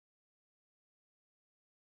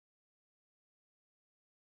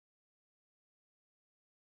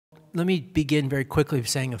let me begin very quickly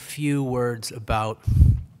saying a few words about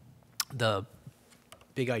the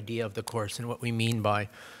big idea of the course and what we mean by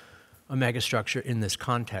a megastructure in this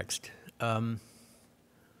context.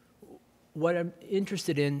 What I'm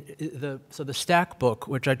interested in, so the Stack book,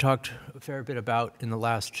 which I talked a fair bit about in the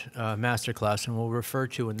last masterclass, and we'll refer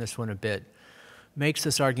to in this one a bit, makes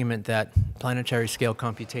this argument that planetary scale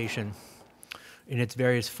computation in its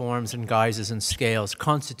various forms and guises and scales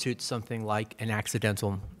constitutes something like an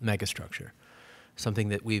accidental megastructure, something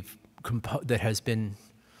that that has been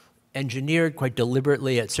engineered quite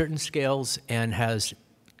deliberately at certain scales and has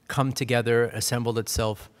come together, assembled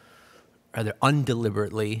itself rather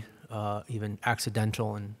undeliberately, even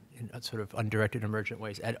accidental and in sort of undirected emergent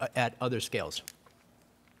ways at other scales.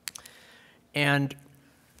 And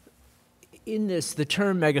in this, the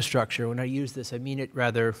term megastructure, when I use this, I mean it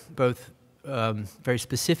rather both very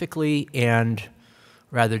specifically and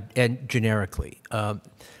generically.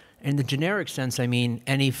 In the generic sense, I mean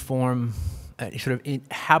any form, any sort of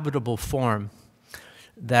habitable form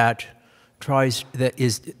that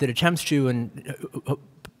attempts to, and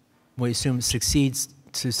we assume succeeds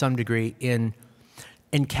to some degree in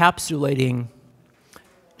encapsulating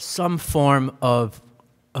some form of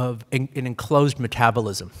an enclosed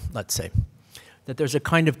metabolism, let's say. That there's a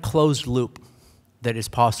kind of closed loop that is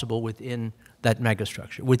possible within that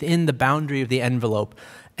megastructure. Within the boundary of the envelope,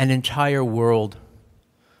 an entire world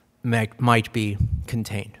might be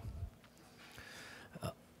contained.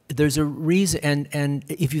 There's a reason, and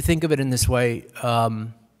if you think of it in this way,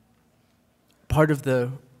 part of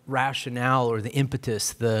the rationale or the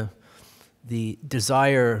impetus, the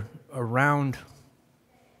desire around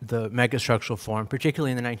the megastructural form,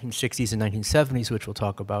 particularly in the 1960s and 1970s, which we'll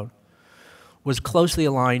talk about, was closely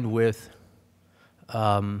aligned with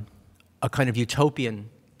a kind of utopian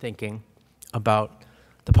thinking about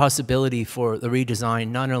the possibility for the redesign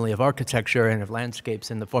not only of architecture and of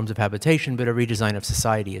landscapes and the forms of habitation, but a redesign of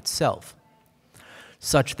society itself,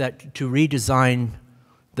 such that to redesign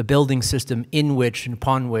the building system in which and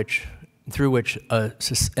upon which, through which a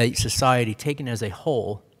society taken as a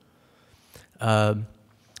whole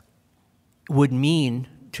would mean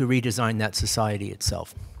to redesign that society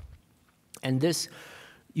itself. And this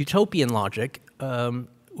utopian logic,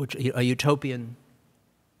 which a utopian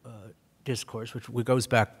discourse, which goes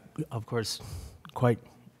back, of course, quite,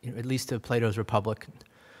 at least to Plato's Republic,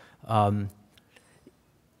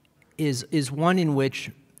 is one in which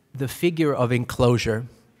the figure of enclosure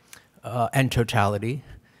and totality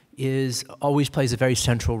always plays a very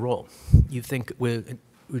central role. You think we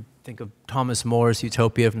think of Thomas More's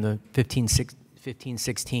Utopia from the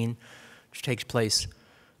 1516, which takes place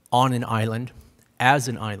on an island, as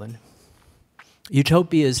an island.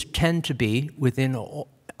 Utopias tend to be within all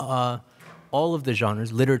of the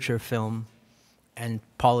genres, literature, film, and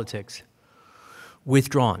politics,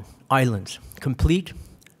 withdrawn, islands, complete,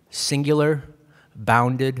 singular,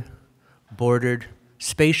 bounded, bordered,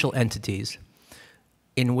 spatial entities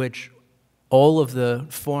in which all of the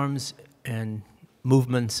forms and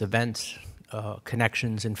movements, events,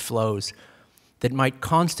 connections, and flows that might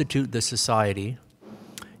constitute the society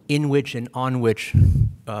in which and on which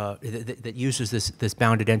that uses this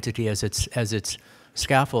bounded entity as its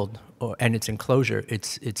scaffold and its enclosure,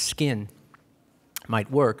 its skin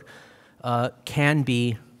might work, can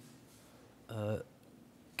be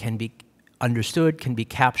understood, can be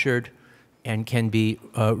captured, and can be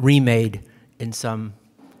remade in some,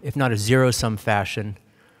 if not a zero-sum fashion,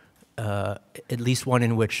 at least one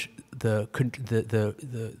in which the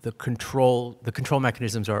control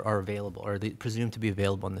mechanisms are available, or they presumed to be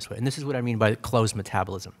available in this way. And this is what I mean by closed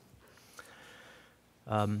metabolism.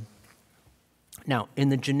 Now, in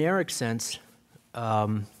the generic sense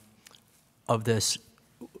of this,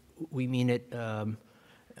 we mean it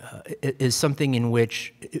is something in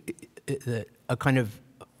which a kind of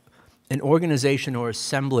an organization or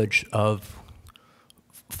assemblage of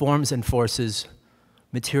forms and forces,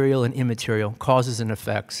 material and immaterial, causes and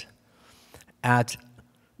effects, at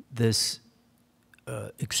this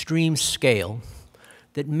extreme scale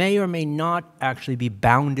that may or may not actually be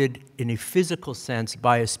bounded in a physical sense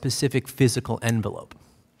by a specific physical envelope.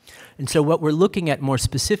 And so what we're looking at more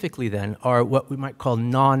specifically then are what we might call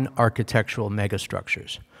non-architectural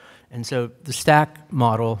megastructures. And so the Stack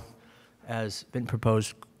model, as been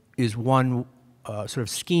proposed, is one sort of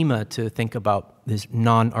schema to think about these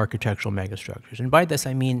non-architectural megastructures. And by this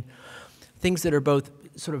I mean things that are both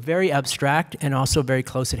sort of very abstract and also very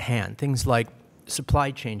close at hand. Things like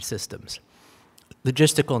supply chain systems,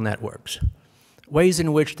 logistical networks, ways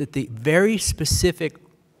in which that the very specific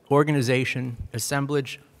organization,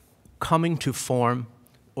 assemblage, coming to form,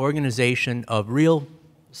 organization of real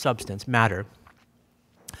substance, matter,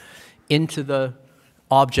 into the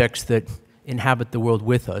objects that inhabit the world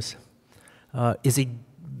with us is a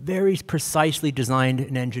very precisely designed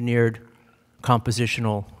and engineered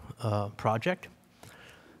compositional project,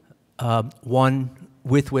 one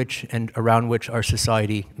with which and around which our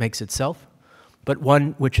society makes itself, but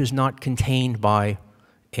one which is not contained by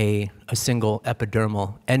a single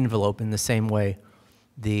epidermal envelope in the same way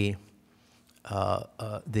the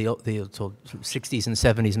 60s and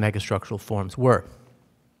 70s megastructural forms were.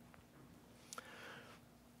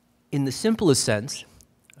 In the simplest sense,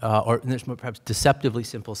 or in this perhaps deceptively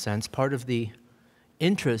simple sense, part of the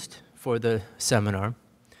interest for the seminar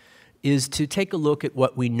is to take a look at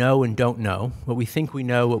what we know and don't know, what we think we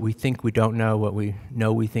know, what we think we don't know, what we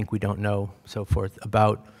know we think we don't know, so forth,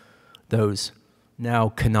 about those now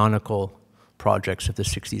canonical projects of the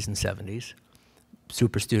 60s and 70s.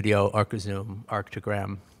 Superstudio, Arc-A-Zoom,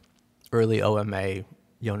 Arctogram, early OMA,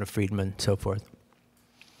 Yona Friedman, so forth.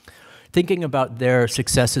 Thinking about their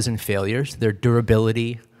successes and failures, their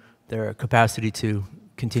durability, their capacity to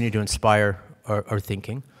continue to inspire our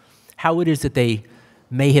thinking, how it is that they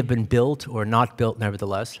may have been built or not built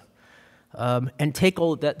nevertheless, and take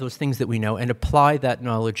all of those things that we know and apply that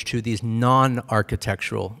knowledge to these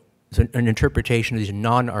non-architectural, so an interpretation of these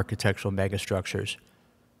non-architectural megastructures,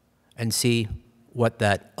 and see what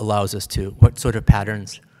that allows us to, what sort of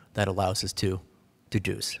patterns that allows us to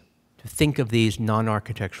deduce. To think of these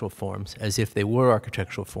non-architectural forms as if they were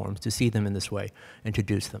architectural forms, to see them in this way and to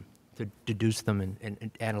deduce them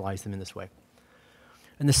and analyze them in this way.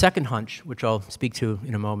 And the second hunch, which I'll speak to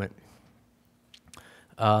in a moment,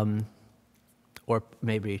 or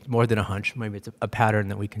maybe more than a hunch, maybe it's a pattern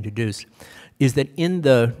that we can deduce, is that in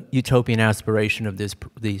the utopian aspiration of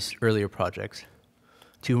these earlier projects,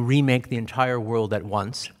 to remake the entire world at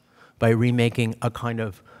once by remaking a kind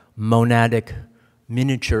of monadic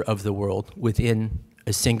miniature of the world within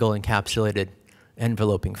a single encapsulated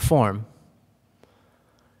enveloping form,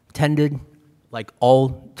 tended, like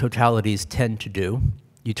all totalities tend to do,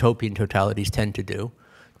 utopian totalities tend to do,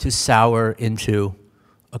 to sour into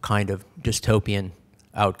a kind of dystopian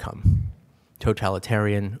outcome,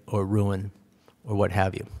 totalitarian or ruin or what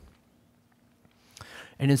have you.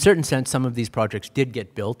 And in a certain sense, some of these projects did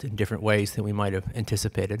get built in different ways than we might have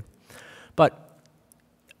anticipated. But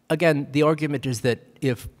again, the argument is that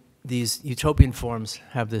if these utopian forms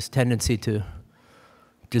have this tendency to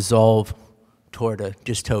dissolve toward a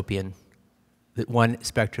dystopian, that one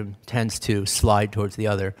spectrum tends to slide towards the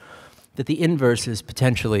other, that the inverse is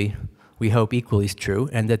potentially, we hope, equally true,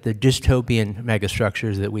 and that the dystopian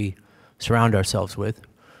megastructures that we surround ourselves with,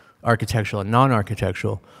 architectural and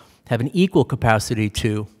non-architectural, have an equal capacity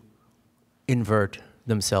to invert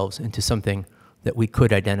themselves into something that we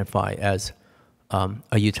could identify as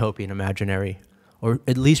a utopian imaginary, or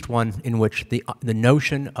at least one in which the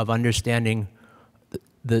notion of understanding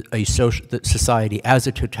the society as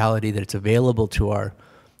a totality, that it's available to our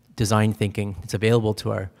design thinking, it's available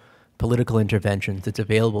to our political interventions, it's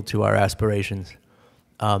available to our aspirations,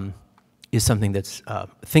 is something that's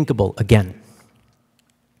thinkable again.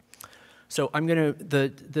 So I'm going to,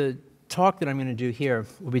 the talk that I'm going to do here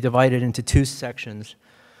will be divided into two sections.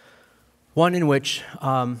 One in which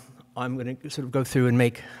I'm going to sort of go through and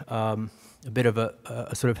make a bit of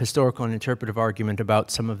a sort of historical and interpretive argument about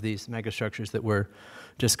some of these megastructures that we're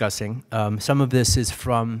discussing. Some of this is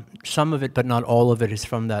from, some of it, but not all of it, is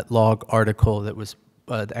from that log article that was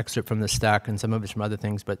the excerpt from the stack, and some of it's from other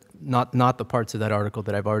things, but not the parts of that article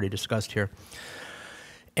that I've already discussed here.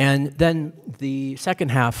 And then the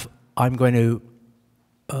second half, I'm going to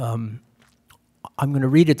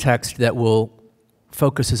read a text that will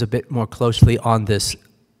focuses a bit more closely on this,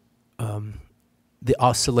 the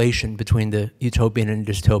oscillation between the utopian and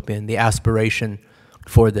dystopian, the aspiration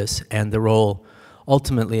for this, and the role,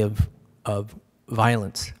 ultimately, of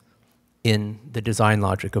violence in the design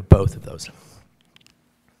logic of both of those.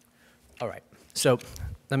 All right, so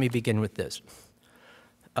let me begin with this.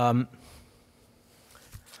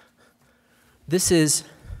 This is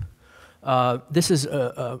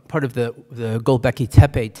part of the Gölbekli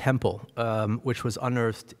Tepe temple, which was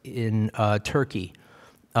unearthed in Turkey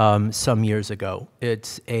some years ago.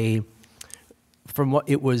 It's from what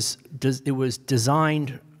it was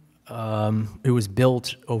designed, it was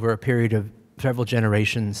built over a period of several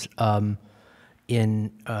generations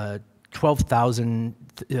in 12,000,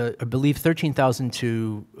 I believe 13,000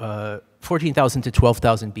 to 14,000 to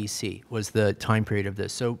 12,000 BC was the time period of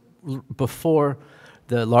this. So before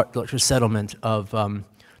the larger settlement of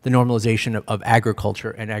the normalization of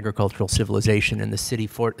agriculture and agricultural civilization and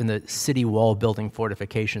the city wall building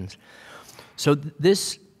fortifications. So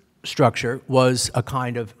this structure was a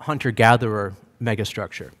kind of hunter-gatherer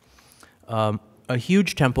megastructure. A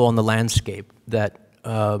huge temple on the landscape that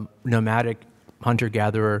nomadic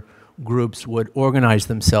hunter-gatherer groups would organize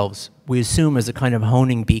themselves, we assume, as a kind of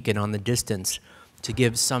honing beacon on the distance to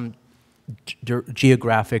give some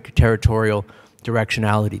geographic, territorial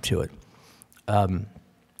directionality to it.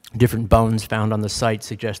 Different bones found on the site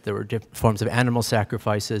suggest there were different forms of animal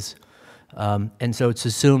sacrifices. And so it's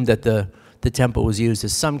assumed that the temple was used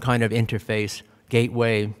as some kind of interface,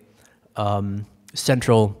 gateway,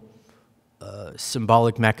 central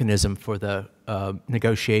symbolic mechanism for the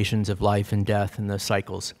negotiations of life and death and the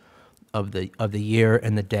cycles of the year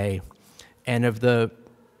and the day, and of the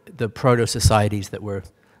proto-societies that were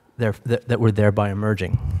thereby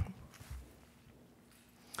emerging.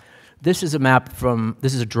 This is a map from,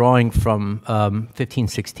 this is a drawing from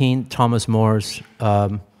 1516, Thomas More's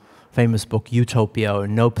famous book Utopia, or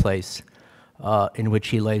No Place, in which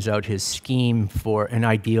he lays out his scheme for an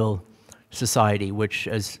ideal society, which,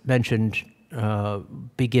 as mentioned,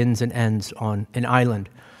 begins and ends on an island.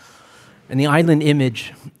 And the island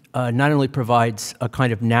image not only provides a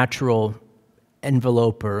kind of natural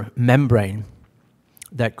envelope or membrane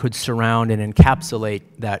that could surround and encapsulate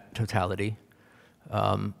that totality,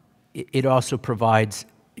 it also provides,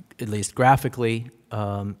 at least graphically,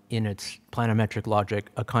 in its planimetric logic,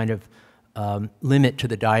 a kind of limit to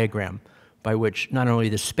the diagram by which not only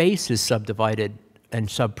the space is subdivided and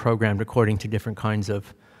sub-programmed according to different kinds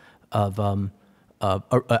of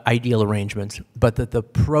ideal arrangements, but that the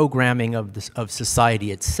programming of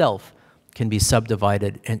society itself can be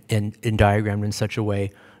subdivided and diagrammed in such a way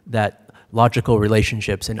that logical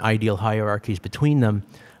relationships and ideal hierarchies between them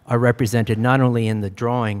are represented not only in the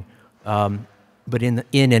drawing, but in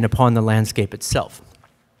and upon the landscape itself,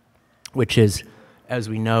 which is, as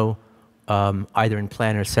we know, either in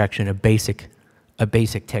plan or section, a basic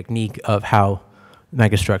technique of how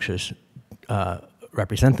megastructures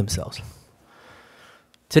represent themselves.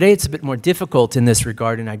 Today it's a bit more difficult in this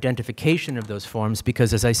regard in identification of those forms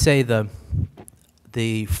because, as I say, the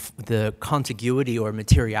contiguity or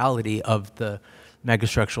materiality of the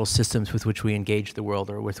megastructural systems with which we engage the world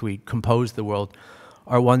or with which we compose the world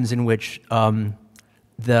are ones in which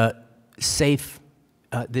the safe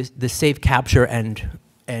capture and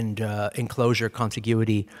enclosure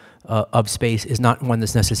contiguity of space is not one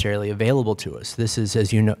that's necessarily available to us. This is,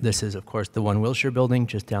 as you know, this is of course the One Wilshire building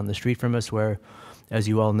just down the street from us, where, as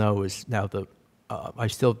you all know, is now the I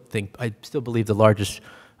still believe the largest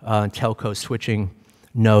telco switching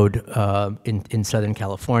node in Southern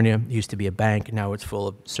California. It used to be a bank, now it's full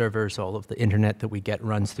of servers. All of the internet that we get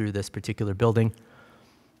runs through this particular building.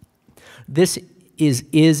 This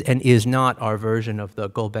is and is not our version of the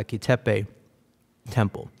Gölbekli Tepe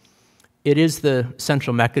temple. It is the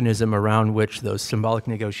central mechanism around which those symbolic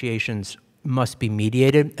negotiations must be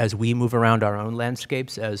mediated as we move around our own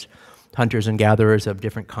landscapes as hunters and gatherers of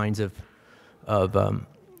different kinds of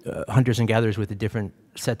hunters and gatherers with different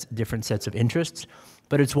sets of interests.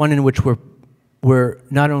 But it's one in which we're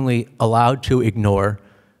not only allowed to ignore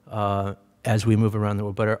as we move around the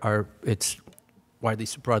world, but it's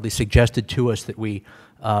broadly suggested to us that we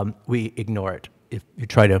ignore it. If you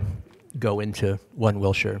try to go into One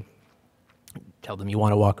Wilshire, tell them you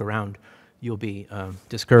want to walk around, you'll be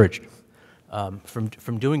discouraged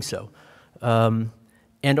from doing so.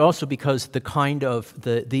 And also because the kind of,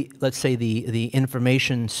 let's say the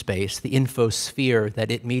information space, the infosphere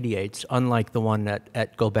that it mediates, unlike the one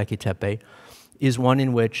at Gölbekli Tepe, is one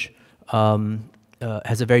in which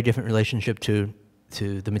has a very different relationship to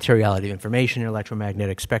the materiality of information,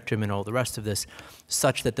 electromagnetic spectrum, and all the rest of this,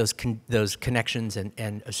 such that those connections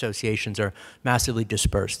and associations are massively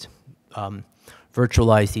dispersed,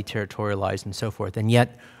 virtualized, deterritorialized, and so forth. And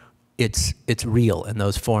yet, it's real, and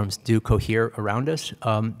those forms do cohere around us,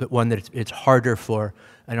 but one that it's harder for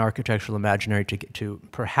an architectural imaginary to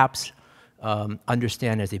perhaps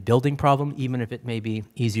understand as a building problem, even if it may be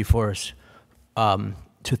easy for us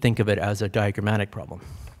to think of it as a diagrammatic problem.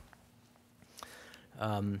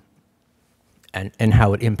 And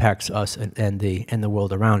how it impacts us and the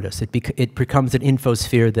world around us. It becomes an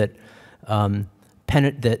infosphere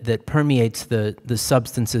that permeates the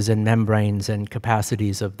substances and membranes and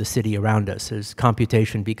capacities of the city around us, as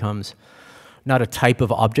computation becomes not a type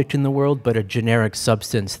of object in the world, but a generic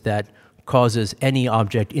substance that causes any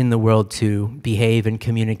object in the world to behave and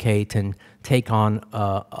communicate and take on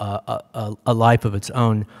a life of its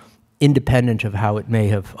own, independent of how it may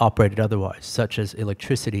have operated otherwise, such as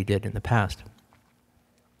electricity did in the past.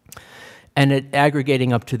 And at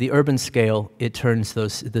aggregating up to the urban scale, it turns the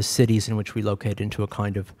cities in which we locate into a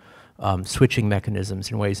kind of switching mechanisms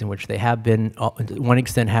in ways in which they have been, to one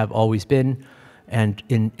extent have always been, and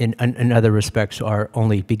in other respects are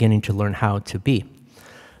only beginning to learn how to be.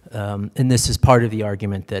 And this is part of the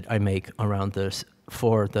argument that I make around this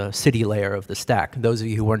for the city layer of the stack. Those of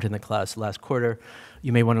you who weren't in the class last quarter,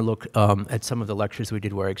 you may want to look at some of the lectures we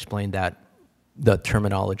did where I explained that, the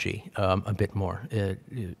terminology a bit more.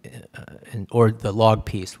 Or the log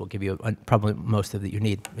piece will give you probably most of that you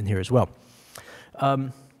need in here as well.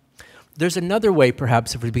 There's another way,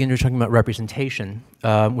 perhaps, if we begin talking about representation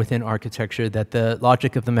within architecture, that the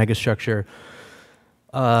logic of the megastructure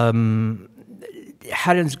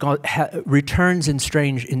returns in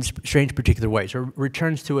strange particular ways, or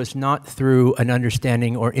returns to us not through an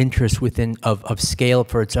understanding or interest of scale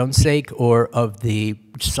for its own sake, or of the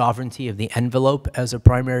sovereignty of the envelope as a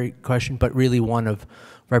primary question, but really one of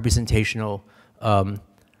representational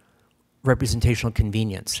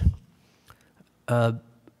convenience.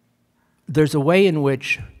 There's a way in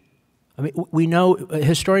which, I mean, we know,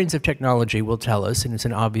 historians of technology will tell us, and it's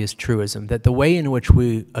an obvious truism, that the way in which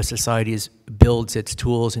a society builds its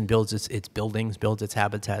tools and builds its buildings, builds its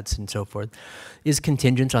habitats and so forth, is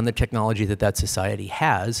contingent on the technology that society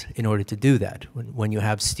has in order to do that. When you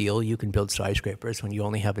have steel, you can build skyscrapers. When you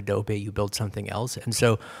only have Adobe, you build something else. And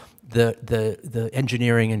so the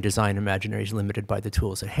engineering and design imaginary is limited by the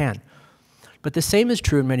tools at hand. But the same is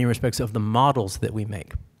true in many respects of the models that we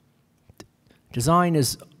make. Design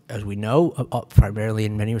is, as we know, primarily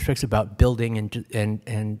in many respects about building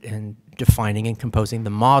and defining and composing the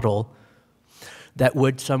model that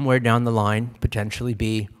would somewhere down the line potentially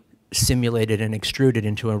be simulated and extruded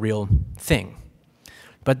into a real thing.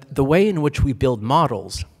 But the way in which we build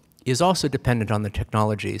models is also dependent on the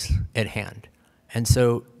technologies at hand. And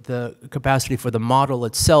so the capacity for the model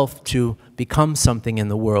itself to become something in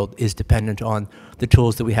the world is dependent on the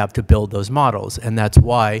tools that we have to build those models. And that's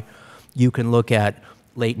why you can look at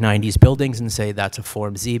late 90s buildings and say that's a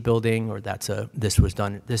Form Z building, or this was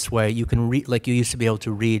done this way. You can read, like you used to be able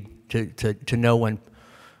to read, to know when,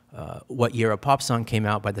 what year a pop song came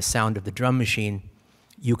out by the sound of the drum machine.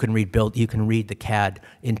 You can read the CAD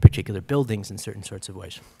in particular buildings in certain sorts of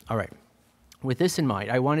ways. All right. With this in mind,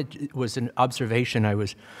 it was an observation I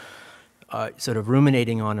was sort of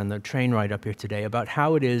ruminating on the train ride up here today about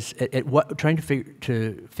how it is, trying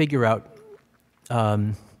to figure out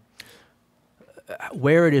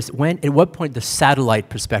where it is, at what point the satellite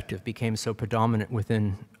perspective became so predominant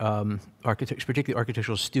within architecture, particularly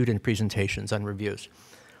architectural student presentations on reviews.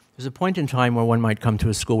 There's a point in time where one might come to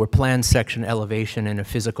a school where plan, section, elevation, and a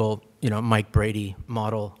physical, Mike Brady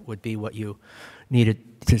model would be what you needed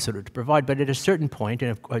to sort of provide. But at a certain point,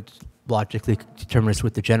 and of course logically determinist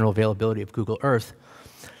with the general availability of Google Earth,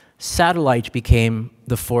 satellite became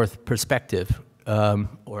the fourth perspective,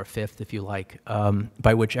 or fifth, if you like,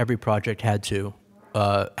 by which every project had to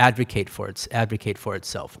advocate for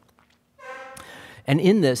itself. And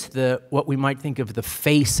in this, what we might think of the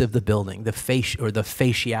face of the building, the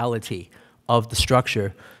faciality of the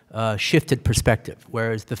structure, shifted perspective,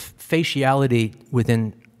 whereas the faciality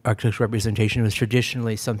within architectural representation was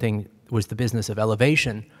traditionally was the business of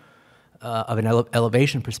elevation, of an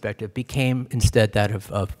elevation perspective, became instead that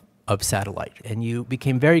of satellite. And you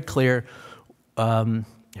became very clear,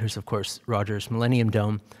 here's of course Rogers' Millennium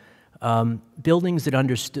Dome, buildings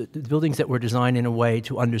that were designed in a way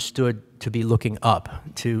to be looking up,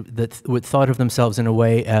 that would thought of themselves in a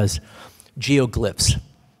way as geoglyphs.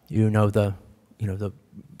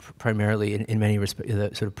 Primarily in many respects, the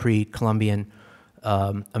sort of pre-Columbian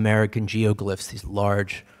American geoglyphs, these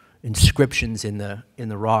large inscriptions in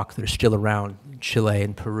the rock that are still around in Chile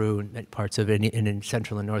and Peru and parts of it, and in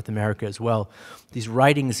Central and North America as well. These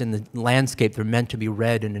writings in the landscape, they're meant to be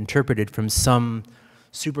read and interpreted from some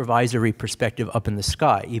supervisory perspective up in the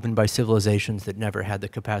sky, even by civilizations that never had the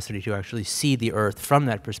capacity to actually see the Earth from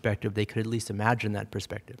that perspective. They could at least imagine that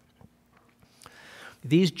perspective.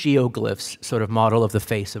 These geoglyphs, sort of model of the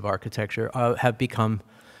face of architecture, have become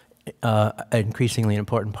an increasingly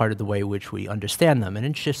important part of the way in which we understand them. And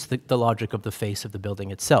it's just the logic of the face of the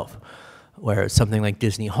building itself, where something like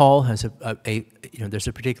Disney Hall has there's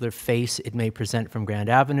a particular face it may present from Grand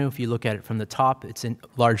Avenue. If you look at it from the top, it's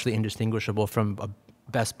largely indistinguishable from a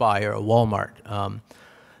Best Buy or a Walmart,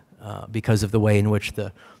 because of the way in which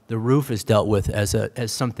the roof is dealt with as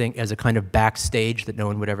a kind of backstage that no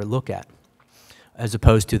one would ever look at, as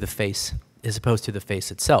opposed to the face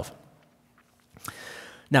itself.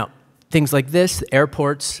 Now, things like this,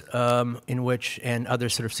 airports, and other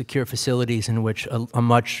sort of secure facilities in which a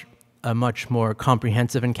much more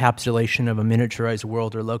comprehensive encapsulation of a miniaturized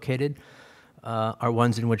world are located, are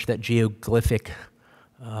ones in which that geoglyphic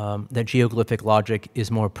logic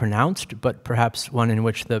is more pronounced, but perhaps one in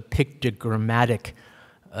which the pictogrammatic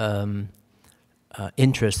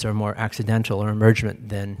interests are more accidental or emergent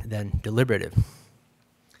than deliberative.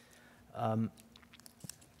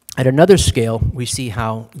 At another scale, we see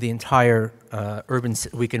how the entire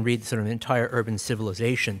we can read sort of an entire urban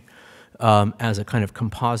civilization as a kind of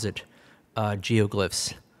composite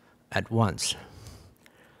geoglyphs at once.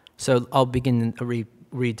 So I'll begin to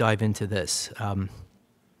re-dive into this.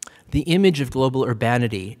 The image of global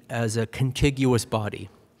urbanity as a contiguous body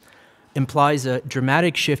implies a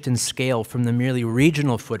dramatic shift in scale from the merely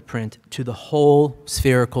regional footprint to the whole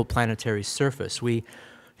spherical planetary surface. We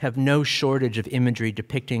have no shortage of imagery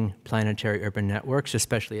depicting planetary urban networks,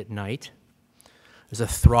 especially at night. There's a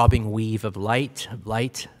throbbing weave of light,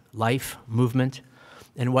 life, movement,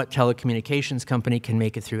 and what telecommunications company can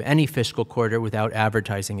make it through any fiscal quarter without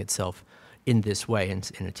advertising itself in this way in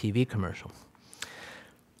a TV commercial.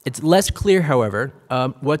 It's less clear, however,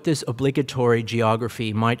 what this obligatory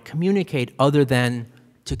geography might communicate other than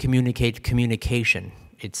to communicate communication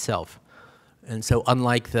itself. And so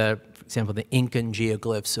unlike for example, the Incan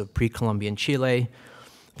geoglyphs of pre-Columbian Chile,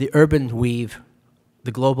 the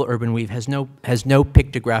global urban weave has no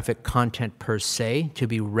pictographic content per se to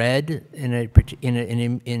be read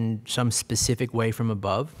in some specific way from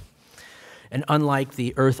above. And unlike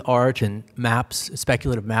the earth art and maps,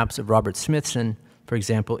 speculative maps of Robert Smithson, for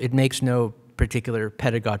example, it makes no particular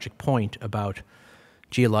pedagogic point about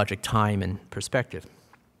geologic time and perspective.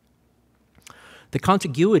 The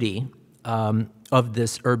contiguity of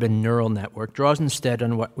this urban neural network draws instead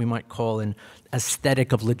on what we might call an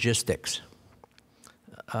aesthetic of logistics.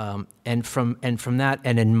 And from that,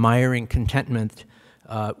 an admiring contentment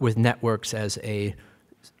with networks as a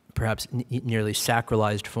perhaps nearly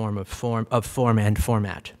sacralized form of form and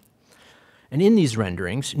format. And in these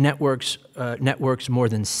renderings, networks more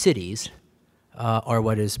than cities are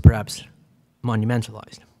what is perhaps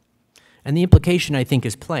monumentalized. And the implication, I think,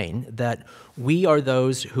 is plain, that we are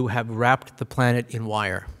those who have wrapped the planet in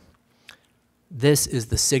wire. This is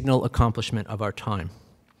the signal accomplishment of our time.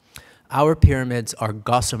 Our pyramids are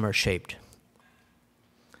gossamer-shaped.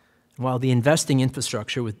 While investing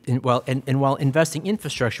infrastructure with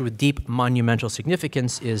deep monumental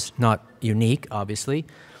significance is not unique, obviously,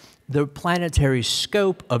 the planetary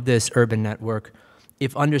scope of this urban network,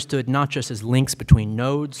 if understood not just as links between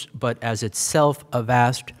nodes, but as itself a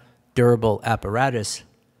vast, durable apparatus,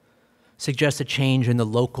 suggests a change in the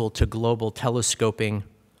local to global telescoping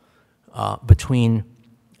between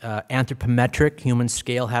anthropometric human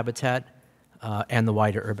scale habitat and the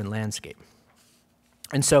wider urban landscape.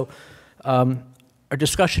 And so our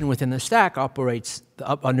discussion within the stack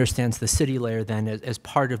understands the city layer then as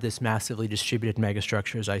part of this massively distributed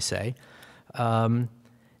megastructure, as I say, and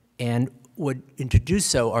would to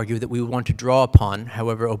so argue that we want to draw upon,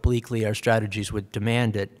 however obliquely our strategies would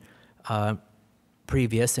demand it,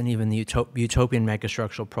 previous and even the utopian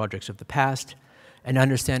megastructural projects of the past, and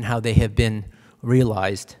understand how they have been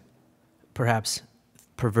realized, perhaps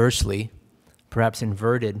perversely, perhaps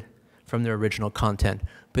inverted from their original content,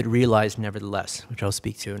 but realized nevertheless, which I'll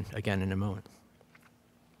speak to again in a moment.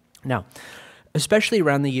 Now, especially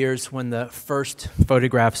around the years when the first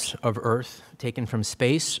photographs of Earth taken from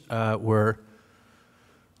space were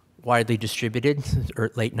widely distributed,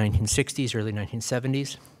 late 1960s, early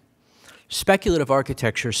 1970s, speculative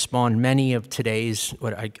architecture spawned many of today's,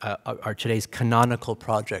 are today's canonical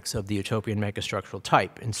projects of the utopian megastructural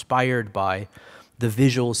type, inspired by the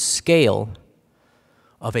visual scale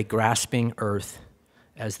of a grasping Earth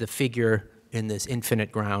as the figure in this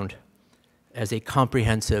infinite ground, as a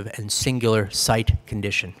comprehensive and singular site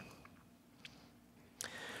condition.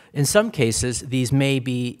 In some cases, these may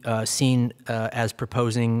be seen as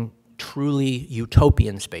proposing truly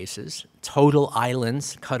utopian spaces, total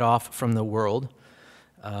islands cut off from the world,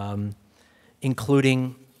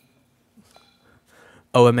 including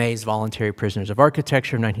OMA's Voluntary Prisoners of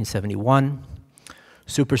Architecture of 1971,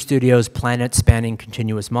 Superstudio's planet-spanning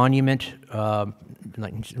continuous monument,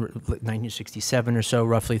 1967 or so,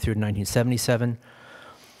 roughly through 1977,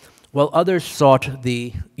 while others sought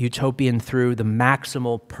the utopian through the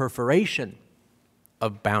maximal perforation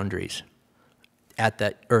of boundaries at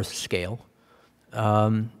that Earth scale,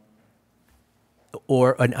 and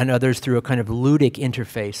others through a kind of ludic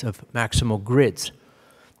interface of maximal grids.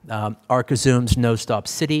 Archizum's No-Stop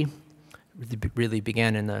City really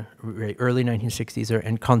began in the very early 1960s,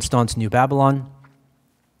 and Constance New Babylon,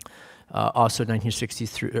 also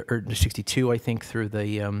 1963 or 62, I think, through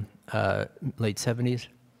the late 70s.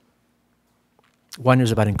 One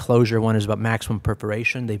is about enclosure, one is about maximum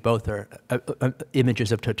perforation. They both are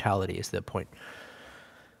images of totality is the point.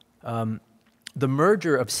 The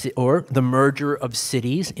merger of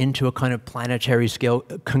cities into a kind of planetary scale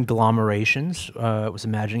conglomerations was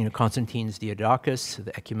imagining Constantine's Diadochus,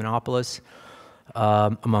 the Ecumenopolis,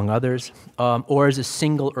 among others, or as a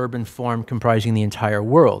single urban form comprising the entire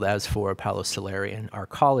world, as for Pallo-Solarian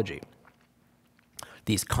arcology.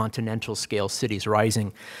 These continental scale cities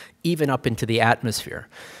rising even up into the atmosphere.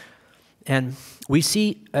 And we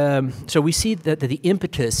see, so we see that the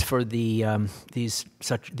impetus for these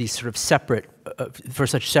sort of separate, for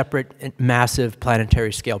such separate and massive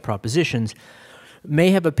planetary scale propositions may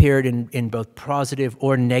have appeared in both positive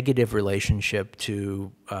or negative relationship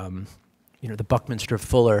to, you know, the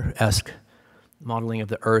Buckminster-Fuller-esque modeling of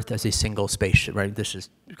the Earth as a single spaceship, right? This is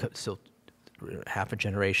still half a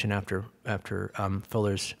generation after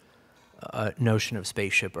Fuller's notion of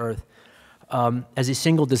spaceship Earth. As a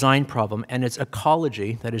single design problem, and its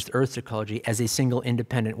ecology, that is the Earth's ecology, as a single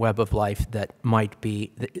independent web of life that might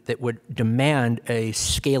be, that would demand a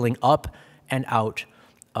scaling up and out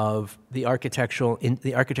of the architectural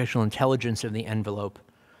intelligence of the envelope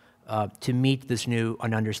to meet this new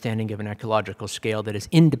understanding of an ecological scale that is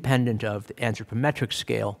independent of the anthropometric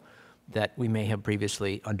scale that we may have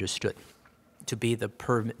previously understood to be the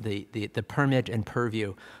permit and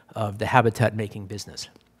purview of the habitat-making business.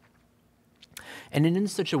 And in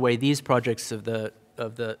such a way, these projects of the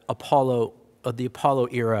Apollo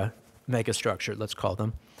era megastructure, let's call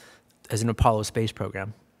them, as an Apollo space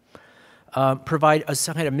program, provide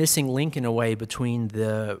some kind of missing link in a way between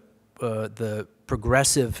the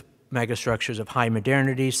progressive megastructures of high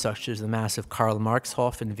modernity, such as the massive Karl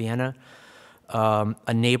Marx-Hof in Vienna,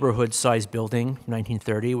 a neighborhood-sized building,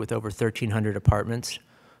 1930, with over 1,300 apartments.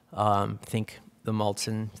 Think the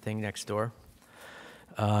Maltzen thing next door.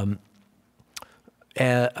 And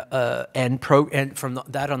from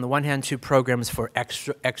that, on the one hand, to programs for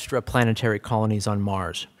extra planetary colonies on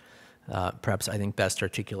Mars, perhaps I think best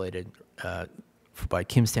articulated by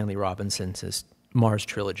Kim Stanley Robinson's Mars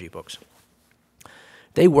Trilogy books.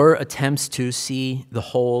 They were attempts to see the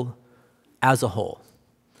whole as a whole,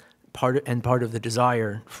 part of the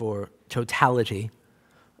desire for totality,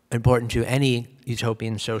 important to any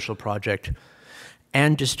utopian social project,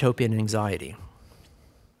 and dystopian anxiety.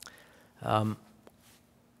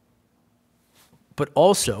 But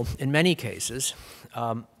also, in many cases,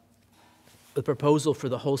 the proposal for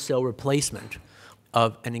the wholesale replacement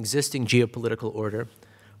of an existing geopolitical order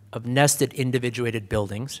of nested individuated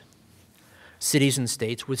buildings, cities and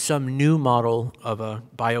states, with some new model of a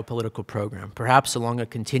biopolitical program, perhaps along a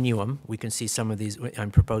continuum. We can see some of these.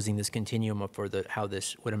 I'm proposing this continuum for how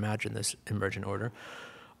this would imagine this emergent order.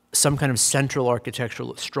 Some kind of central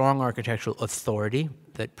architectural, strong architectural authority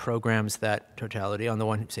that programs that totality. On the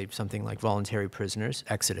one, say something like voluntary prisoners,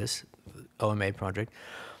 Exodus, OMA project,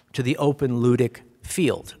 to the open ludic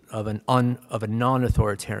field of a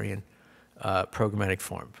non-authoritarian programmatic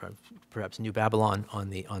form, perhaps New Babylon on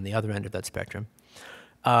the other end of that spectrum,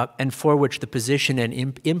 and for which the position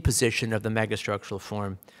and imposition of the megastructural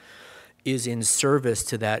form is in service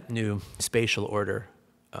to that new spatial order.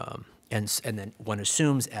 And then one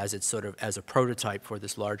assumes as it's sort of as a prototype for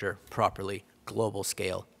this larger, properly global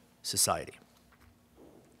scale society.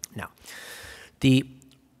 Now, the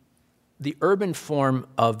urban form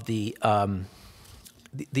of the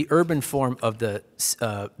urban form of the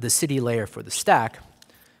city layer for the stack,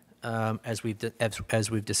 as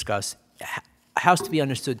we've discussed, has to be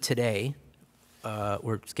understood today.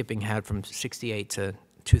 We're skipping ahead from '68 to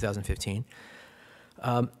 2015.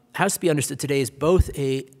 Has to be understood today as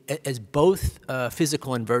both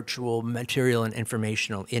physical and virtual, material and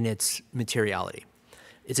informational in its materiality.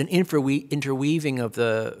 It's an interweaving of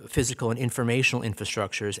the physical and informational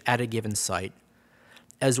infrastructures at a given site,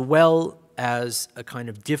 as well as a kind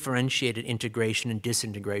of differentiated integration and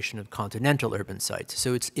disintegration of continental urban sites.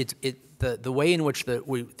 So the way in which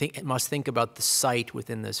we must think about the site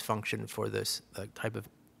within this function for this type of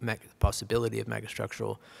possibility of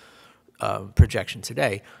megastructural projection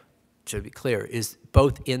today, to be clear, is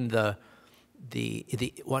both in the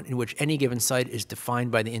one in which any given site is defined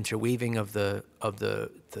by the interweaving of the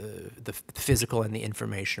physical and the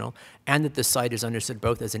informational, and that the site is understood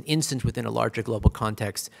both as an instance within a larger global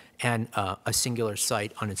context and a singular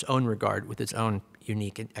site on its own regard with its own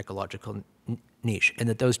unique and ecological niche, and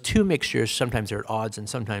that those two mixtures sometimes are at odds and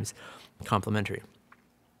sometimes complementary.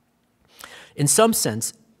 In some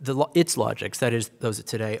sense, its logics, that is those of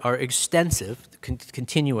today, are extensive,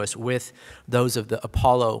 continuous with those of the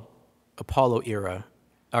Apollo era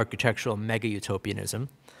architectural mega-utopianism.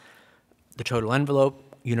 The total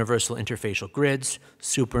envelope, universal interfacial grids,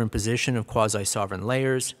 superimposition of quasi-sovereign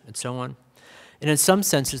layers, and so on. And in some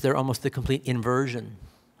senses, they're almost the complete inversion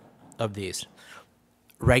of these.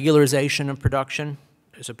 Regularization of production,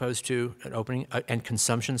 as opposed to an opening and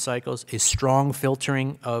consumption cycles, a strong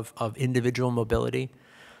filtering of individual mobility,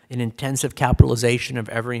 an intensive capitalization of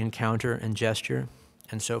every encounter and gesture,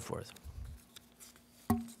 and so forth.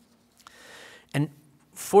 And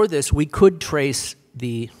for this, we could trace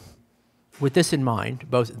with this in mind,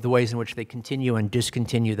 both the ways in which they continue and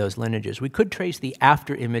discontinue those lineages, we could trace the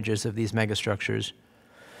after images of these megastructures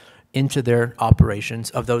into their operations,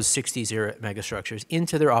 of those 60s era megastructures,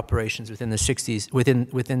 into their operations within the 60s,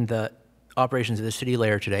 within the operations of the city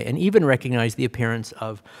layer today, and even recognize the appearance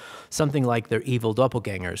of something like their evil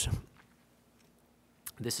doppelgangers.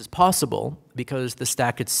 This is possible because the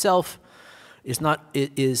stack itself is not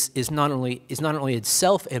only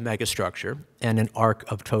itself a megastructure and an arc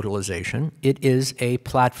of totalization, it is a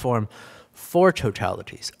platform for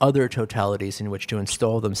totalities, other totalities in which to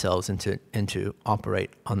install themselves and to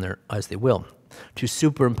operate on as they will, to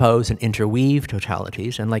superimpose and interweave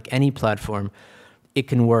totalities. And like any platform, it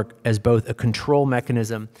can work as both a control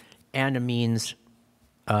mechanism and a means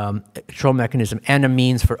for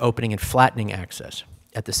opening and flattening access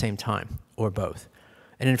at the same time, or both.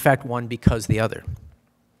 And in fact, one because the other.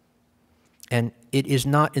 And it is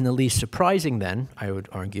not in the least surprising then, I would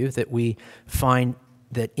argue, that we find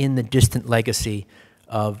that in the distant legacy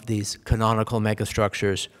of these canonical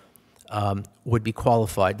megastructures would be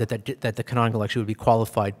qualified, that the canonical actually would be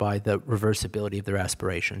qualified by the reversibility of their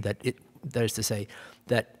aspiration. That is to say,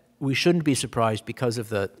 that we shouldn't be surprised because of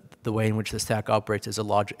the way in which the stack operates as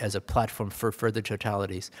a platform for further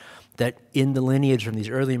totalities, that in the lineage from these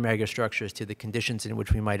early megastructures to the conditions in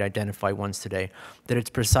which we might identify ones today, that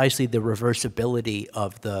it's precisely the reversibility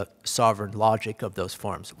of the sovereign logic of those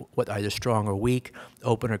forms, what either strong or weak,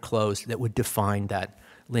 open or closed, that would define that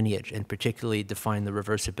lineage, and particularly define the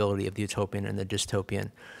reversibility of the utopian and the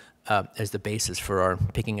dystopian as the basis for our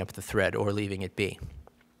picking up the thread or leaving it be.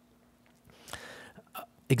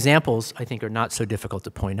 Examples, I think, are not so difficult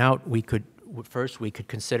to point out. First, we could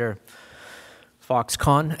consider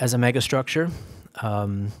Foxconn as a megastructure.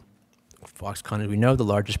 Foxconn, as we know, the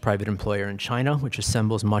largest private employer in China, which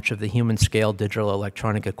assembles much of the human-scale digital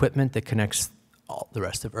electronic equipment that connects the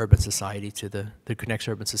rest of urban society to the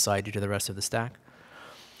rest of the stack.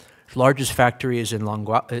 Its largest factory is in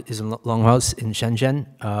Longhouse in Shenzhen,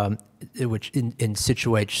 which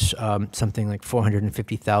situates something like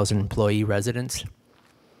 450,000 employee residents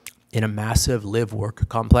in a massive live-work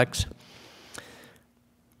complex.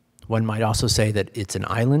 One might also say that it's an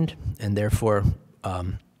island and therefore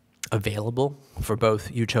available for both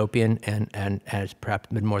utopian and as perhaps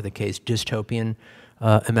been more the case, dystopian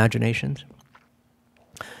imaginations.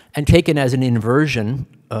 And taken as an inversion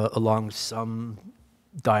along some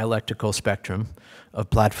dialectical spectrum of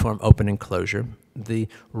platform open and closure, the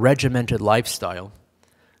regimented lifestyle,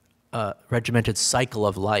 regimented cycle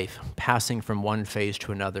of life, passing from one phase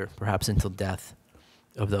to another, perhaps until death,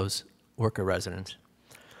 of those worker residents.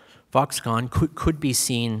 Foxconn could be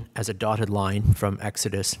seen as a dotted line from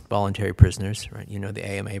Exodus, voluntary prisoners, right? You know, the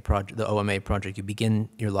OMA project. You begin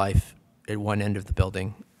your life at one end of the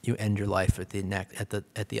building, you end your life at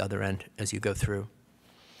the other end as you go through.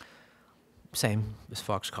 Same as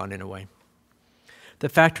Foxconn in a way. The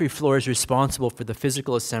factory floor is responsible for the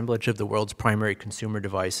physical assemblage of the world's primary consumer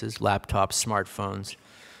devices, laptops, smartphones.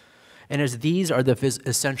 And as these are the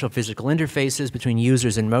essential physical interfaces between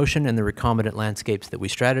users in motion and the recombinant landscapes that we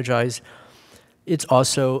strategize, it's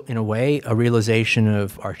also, in a way, a realization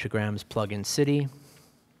of Archigram's plug-in city,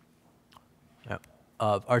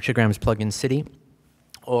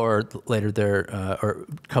 or later or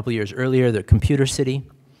a couple years earlier, the computer city.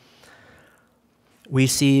 We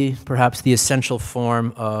see perhaps the essential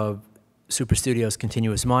form of Superstudio's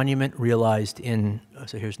continuous monument realized in,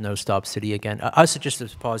 so here's No Stop City again. I'll suggest a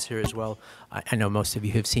pause here as well. I know most of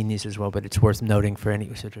you have seen these as well, but it's worth noting for any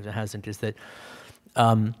researcher that hasn't, is that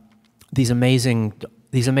these amazing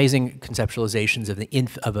conceptualizations of an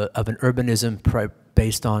urbanism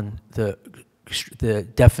based on the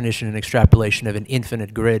definition and extrapolation of an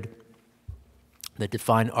infinite grid that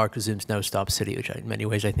define Arcazum's No Stop City, which in many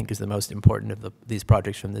ways I think is the most important of these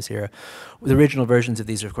projects from this era. The original versions of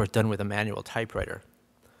these are, of course, done with a manual typewriter,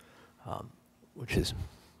 which is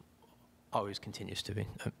always continues to be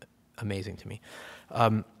amazing to me.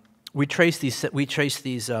 We trace these from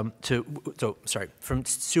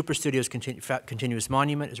Superstudio's continuous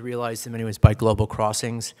monument is realized in many ways by Global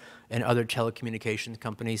Crossings and other telecommunications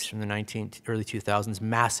companies from the early 2000s,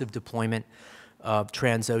 massive deployment of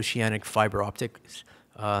transoceanic fiber optics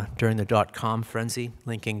during the dot-com frenzy,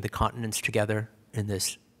 linking the continents together in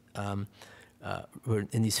this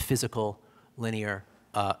in these physical linear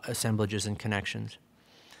assemblages and connections.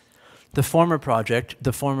 The former project,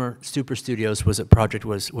 the former Super Studios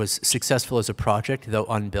was successful as a project, though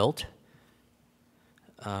unbuilt.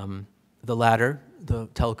 The latter, the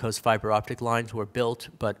Telco's fiber optic lines, were built,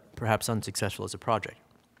 but perhaps unsuccessful as a project.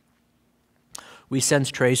 We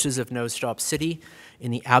sense traces of no-stop city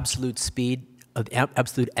in the absolute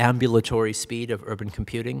ambulatory speed of urban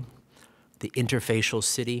computing, the interfacial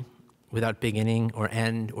city without beginning or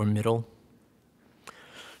end or middle.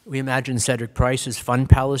 We imagine Cedric Price's Fun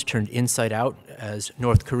Palace turned inside out as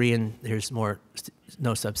North Korean, there's more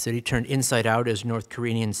no-stop city, turned inside out as North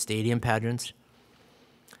Korean stadium pageants,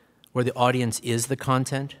 where the audience is the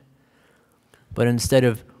content, but instead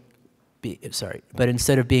of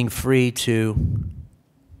being free to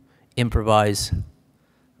improvise,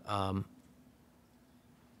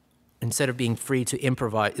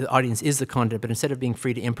 the audience is the content, but instead of being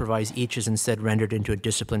free to improvise, each is instead rendered into a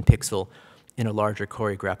disciplined pixel in a larger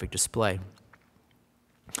choreographic display.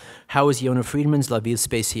 How is Yona Friedman's La Ville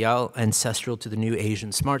Spatiale ancestral to the new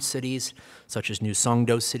Asian smart cities, such as New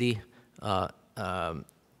Songdo City, the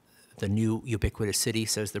new ubiquitous city,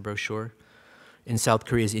 says the brochure? In South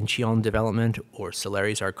Korea's Incheon development, or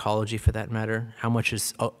Solari's Arcology for that matter? How much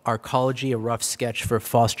is Arcology a rough sketch for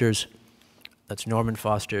Foster's, that's Norman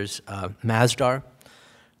Foster's Masdar,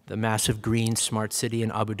 the massive green smart city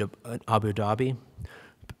in Abu Dhabi,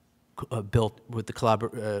 built with the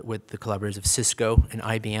collaborators of Cisco and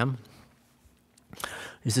IBM?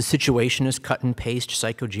 Is the situationist cut and paste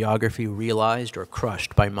psychogeography realized or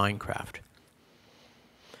crushed by Minecraft?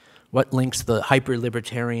 What links the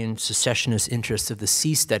hyper-libertarian secessionist interests of the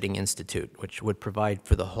Seasteading Institute, which would provide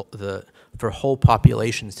for whole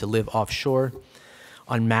populations to live offshore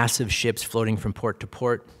on massive ships floating from port to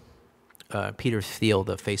port? Peter Thiel,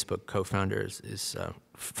 the Facebook co-founder,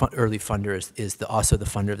 early funder, is also the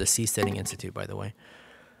funder of the Seasteading Institute, by the way.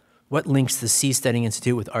 What links the Seasteading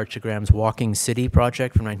Institute with Archigram's Walking City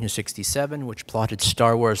project from 1967, which plotted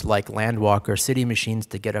Star Wars-like landwalker city machines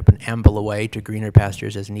to get up and amble away to greener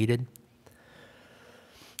pastures as needed?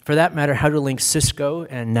 For that matter, how to link Cisco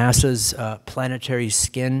and NASA's Planetary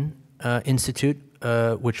Skin Institute,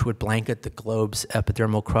 which would blanket the globe's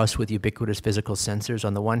epidermal crust with ubiquitous physical sensors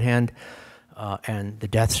on the one hand, and the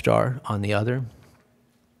Death Star on the other.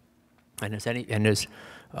 And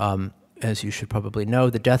as you should probably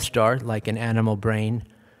know, the Death Star, like an animal brain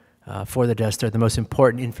for the Death Star, the most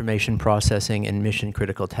important information processing and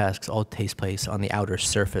mission-critical tasks all take place on the outer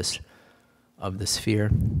surface of the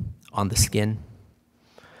sphere, on the skin.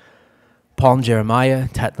 Paul and Jeremiah,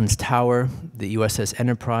 Tatlin's Tower, the USS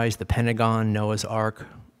Enterprise, the Pentagon, Noah's Ark,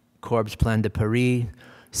 Corb's Plan de Paris,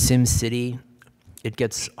 Sim City. It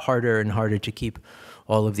gets harder and harder to keep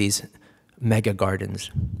all of these mega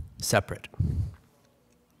gardens separate.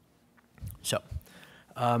 So,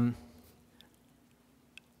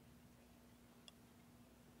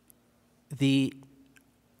 the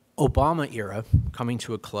Obama era coming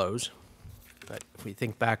to a close, but if we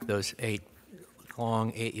think back those 8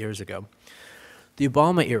 years ago, the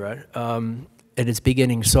Obama era at its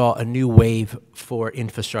beginning saw a new wave for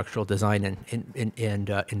infrastructural design and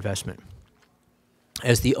investment.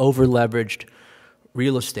 As the over-leveraged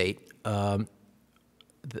real estate in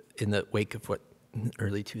the wake of what in the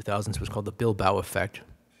early 2000s was called the Bilbao effect,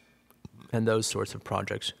 and those sorts of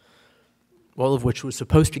projects, all of which was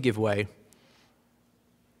supposed to give way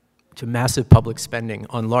to massive public spending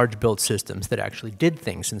on large built systems that actually did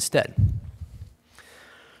things instead.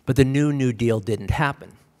 But the New Deal didn't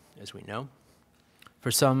happen, as we know.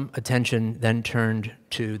 For some, attention then turned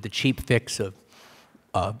to the cheap fix of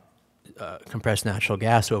compressed natural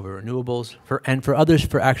gas over renewables, and for others,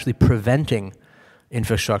 for actually preventing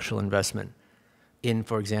infrastructural investment in,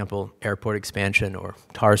 for example, airport expansion or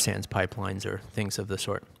tar sands pipelines or things of the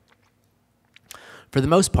sort. For the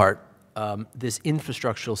most part, this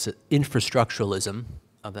infrastructuralism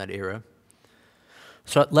of that era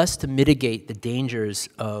sought less to mitigate the dangers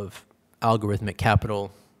of algorithmic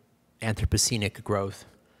capital, Anthropocenic growth,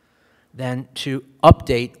 than to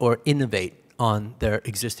update or innovate on their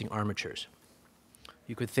existing armatures.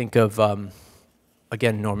 You could think of,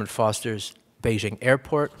 again, Norman Foster's Beijing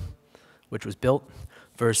Airport, which was built,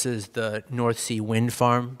 versus the North Sea wind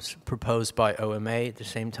farms proposed by OMA at the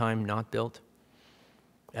same time, not built,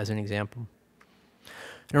 as an example.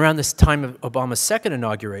 And around this time of Obama's second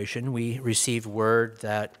inauguration, we received word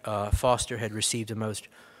that Foster had received a most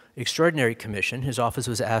extraordinary commission. His office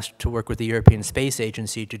was asked to work with the European Space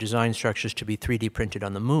Agency to design structures to be 3D printed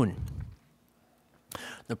on the moon.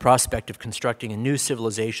 the prospect of constructing a new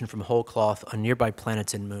civilization from whole cloth on nearby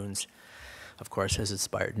planets and moons, of course, has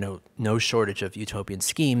inspired no shortage of utopian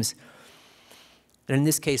schemes. And in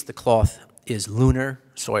this case, the cloth is lunar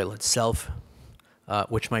soil itself,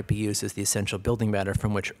 which might be used as the essential building matter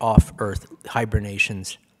from which off-Earth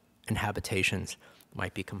hibernations and habitations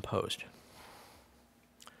might be composed.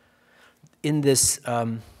 In this,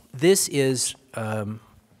 this is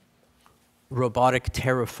robotic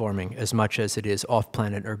terraforming as much as it is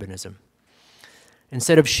off-planet urbanism.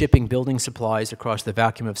 Instead of shipping building supplies across the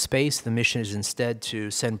vacuum of space, the mission is instead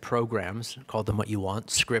to send programs, call them what you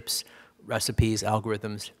want, scripts, recipes,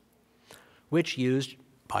 algorithms, which used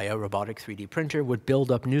by a robotic 3D printer would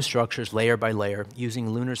build up new structures layer by layer using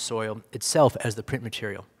lunar soil itself as the print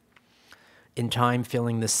material, in time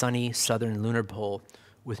filling the sunny southern lunar pole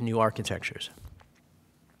with new architectures.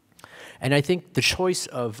 And I think the choice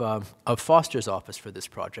of Foster's office for this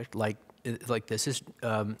project, like this, is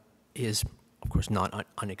of course not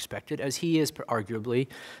unexpected, as he is arguably,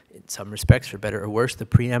 in some respects, for better or worse, the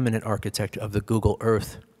preeminent architect of the Google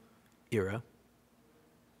Earth era.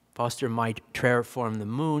 Foster might terraform the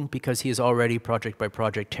moon because he has already, project by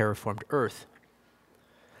project, terraformed Earth.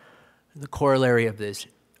 The corollary of this,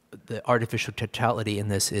 the artificial totality in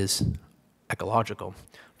this, is ecological.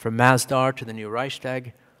 From Masdar to the new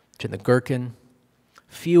Reichstag to the Gherkin,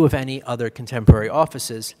 few, if any, other contemporary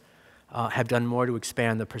offices have done more to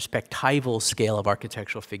expand the perspectival scale of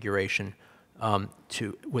architectural figuration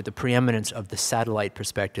with the preeminence of the satellite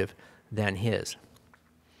perspective than his.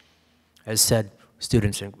 As said,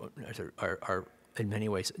 students are in many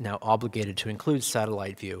ways now obligated to include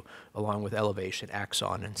satellite view along with elevation,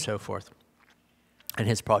 axon, and so forth. And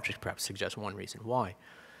his project perhaps suggests one reason why.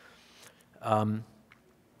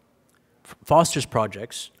 Foster's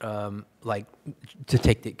projects, like to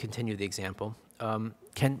continue the example,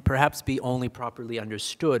 can perhaps be only properly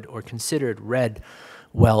understood or considered read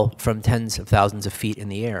well from tens of thousands of feet in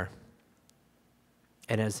the air.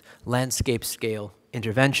 And as landscape scale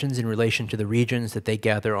interventions in relation to the regions that they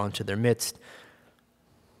gather onto their midst.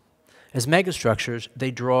 As megastructures,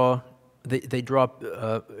 they draw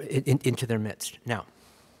into their midst. Now,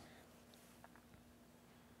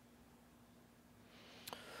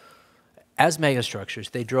 as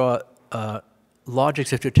megastructures, they draw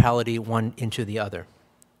logics of totality one into the other.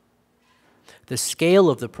 The scale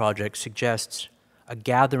of the project suggests a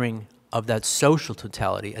gathering of that social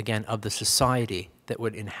totality, again, of the society that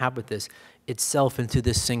would inhabit this itself into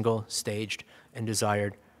this single staged and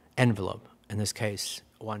desired envelope, in this case,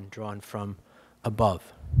 one drawn from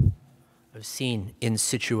above, seen in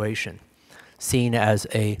situation, seen as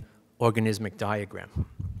a organismic diagram,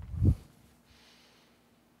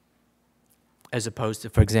 as opposed to,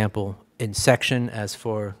 for example, in section, as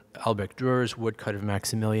for Albrecht Dürer's woodcut of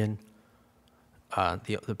Maximilian,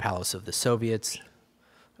 the Palace of the Soviets,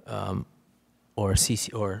 or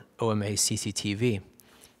OMA CCTV,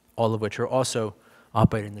 all of which are also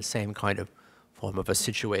operating in the same kind of form of a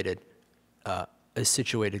situated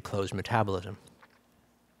closed metabolism,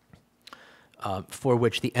 for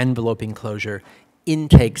which the envelope enclosure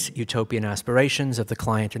intakes utopian aspirations of the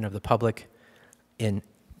client and of the public,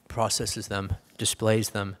 processes them, displays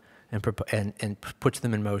them, and puts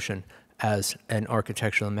them in motion as an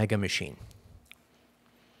architectural mega machine.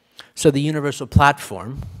 So the universal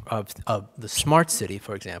platform of the smart city,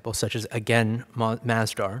 for example, such as, again,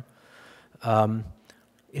 Masdar,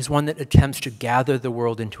 is one that attempts to gather the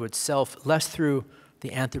world into itself, less through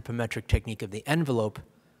the anthropometric technique of the envelope,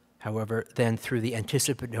 however, than through the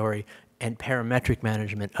anticipatory and parametric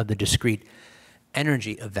management of the discrete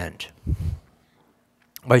energy event.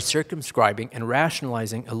 By circumscribing and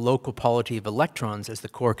rationalizing a local polity of electrons as the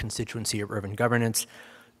core constituency of urban governance,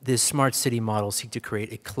 this smart city model seeks to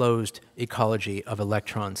create a closed ecology of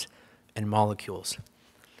electrons and molecules,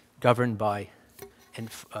 governed by and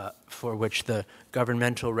for which the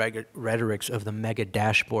governmental rhetorics of the mega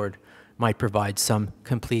dashboard might provide some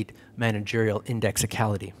complete managerial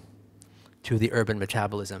indexicality to the urban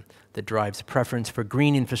metabolism that drives preference for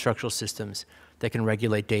green infrastructural systems that can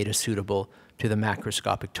regulate data suitable to the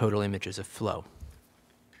macroscopic total images of flow.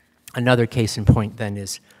 Another case in point then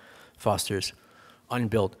is Foster's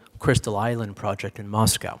unbuilt Crystal Island project in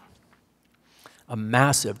Moscow, a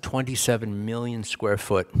massive 27 million square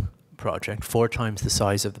foot project, 4 times the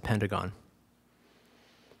size of the Pentagon.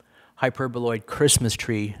 Hyperboloid Christmas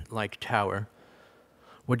tree-like tower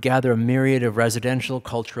would gather a myriad of residential,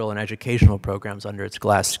 cultural, and educational programs under its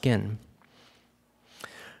glass skin.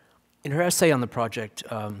 In her essay on the project,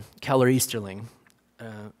 Keller Easterling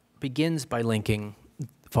begins by linking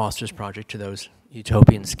Foster's project to those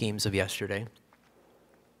utopian schemes of yesterday,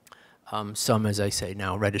 Some, as I say,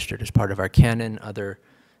 now registered as part of our canon, other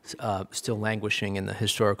still languishing in the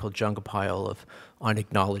historical jungle pile of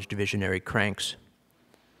unacknowledged visionary cranks.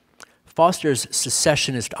 Foster's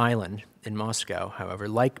secessionist island in Moscow, however,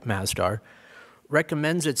 like Masdar,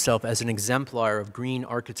 recommends itself as an exemplar of green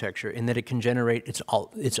architecture in that it can generate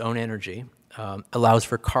its own energy, allows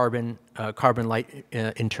for carbon-light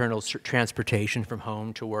internal transportation from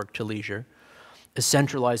home to work to leisure, a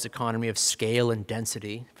centralized economy of scale and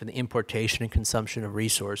density for the importation and consumption of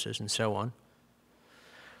resources, and so on.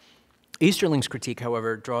 Easterling's critique,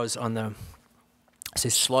 however, draws on the, say,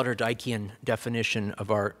 Sloterdijkian definition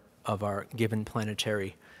of our given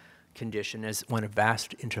planetary condition as one of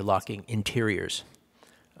vast interlocking interiors,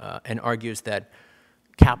 and argues that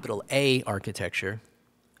capital A architecture,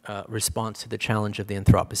 response to the challenge of the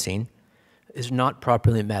Anthropocene, is not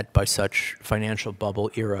properly met by such financial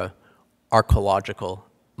bubble era archaeological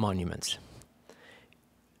monuments.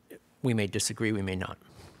 We may disagree, we may not.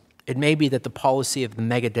 It may be that the policy of the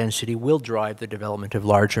megadensity will drive the development of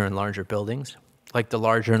larger and larger buildings, like the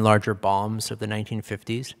larger and larger bombs of the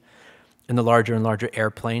 1950s and the larger and larger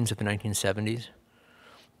airplanes of the 1970s.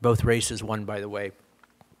 Both races won, by the way,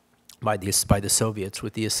 by the Soviets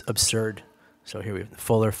with the absurd, so here we have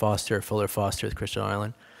Fuller Foster with Crystal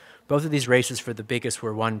Island. Both of these races for the biggest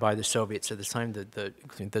were won by the Soviets at the time, the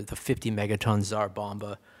 50 megaton Tsar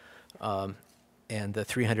Bomba and the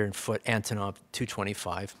 300-foot Antonov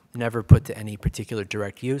 225, never put to any particular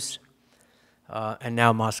direct use. And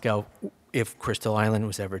now Moscow, if Crystal Island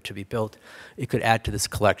was ever to be built, it could add to this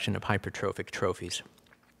collection of hypertrophic trophies.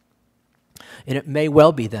 And it may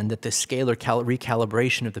well be then that the scalar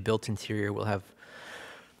recalibration of the built interior will have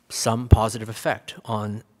some positive effect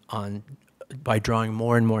by drawing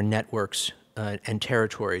more and more networks and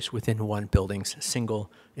territories within one building's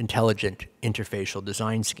single intelligent interfacial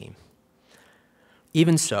design scheme.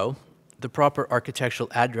 Even so, the proper architectural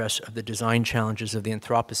address of the design challenges of the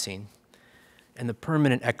Anthropocene and the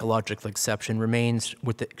permanent ecological exception remains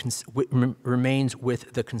with the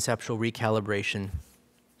conceptual recalibration,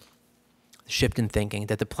 shift in thinking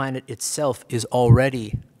that the planet itself is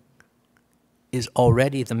already the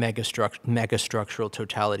megastructural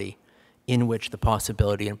totality in which the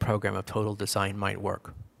possibility and program of total design might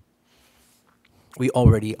work. We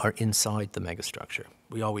already are inside the megastructure.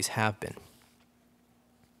 We always have been.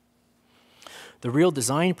 The real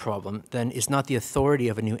design problem, then, is not the authority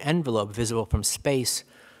of a new envelope visible from space,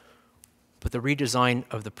 but the redesign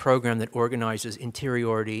of the program that organizes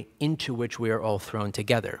interiority into which we are all thrown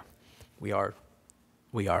together. We are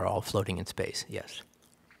all floating in space, yes.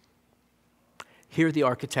 Here the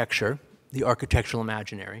architecture, the architectural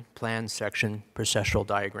imaginary, plan, section, processual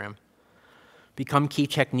diagram, become key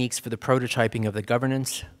techniques for the prototyping of the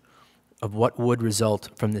governance of what would result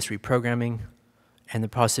from this reprogramming and the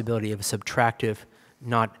possibility of a subtractive,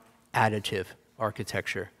 not additive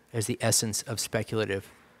architecture as the essence of speculative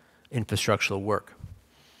infrastructural work.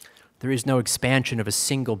 There is no expansion of a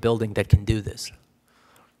single building that can do this.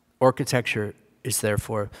 Architecture is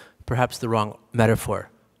therefore perhaps the wrong metaphor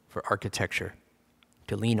for architecture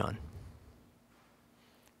to lean on.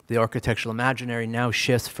 The architectural imaginary now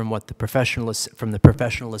shifts from the professional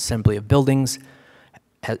assembly of buildings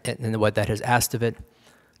and what that has asked of it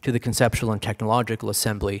to the conceptual and technological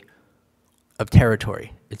assembly of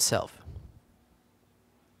territory itself.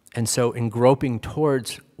 And so in groping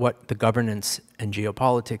towards what the governance and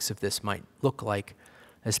geopolitics of this might look like,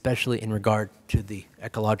 especially in regard to the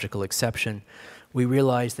ecological exception, we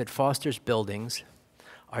realize that Foster's buildings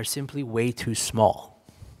are simply way too small.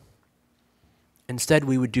 Instead,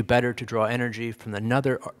 we would do better to draw energy from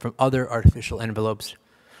other artificial envelopes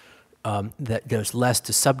that does less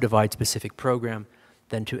to subdivide specific program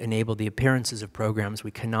than to enable the appearances of programs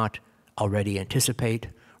we cannot already anticipate,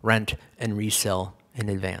 rent, and resell in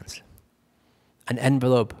advance. An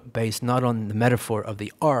envelope based not on the metaphor of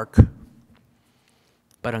the arc,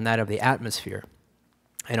 but on that of the atmosphere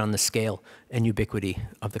and on the scale and ubiquity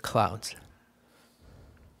of the clouds.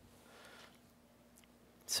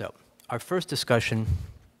 So, our first discussion,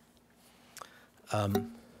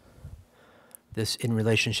 this in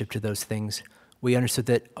relationship to those things, we understood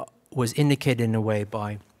that was indicated in a way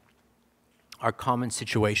by our common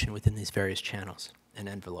situation within these various channels and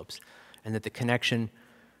envelopes, and that the connection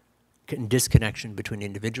and disconnection between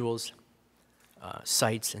individuals,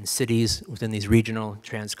 sites, and cities within these regional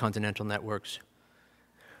transcontinental networks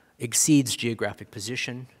exceeds geographic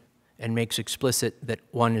position and makes explicit that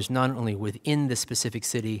one is not only within the specific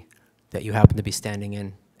city that you happen to be standing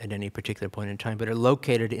in at any particular point in time, but are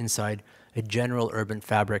located inside a general urban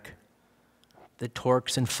fabric that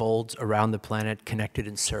torques and folds around the planet, connected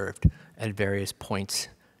and served at various points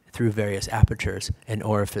through various apertures and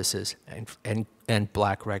orifices and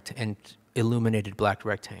illuminated black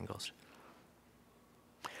rectangles.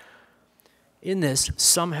 In this,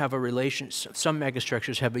 some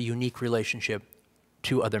megastructures have a unique relationship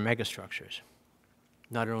to other megastructures.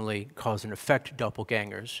 Not only cause and effect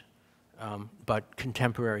doppelgangers, but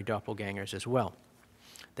contemporary doppelgangers as well.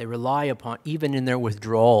 They rely upon, even in their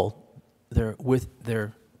withdrawal, their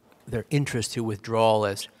interest to withdrawal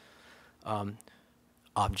as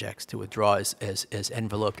objects, to withdraw as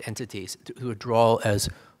enveloped entities, to withdraw as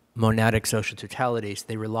monadic social totalities,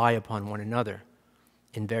 they rely upon one another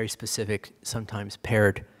in very specific, sometimes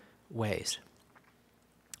paired ways.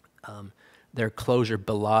 Their closure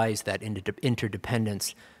belies that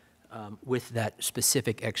interdependence with that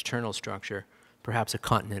specific external structure, perhaps a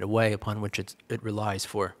continent away, upon which it relies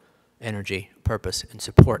for energy, purpose, and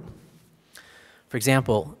support. For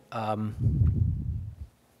example,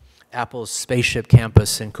 Apple's spaceship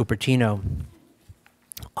campus in Cupertino,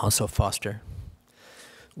 also Foster,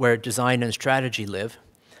 where design and strategy live,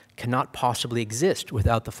 cannot possibly exist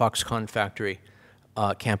without the Foxconn factory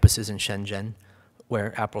campuses in Shenzhen,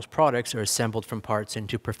 where Apple's products are assembled from parts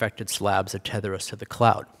into perfected slabs that tether us to the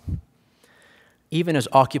cloud. Even as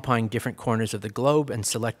occupying different corners of the globe and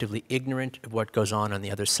selectively ignorant of what goes on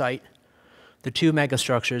the other site, the two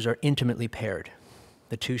megastructures are intimately paired.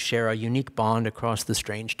 The two share a unique bond across the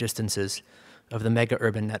strange distances of the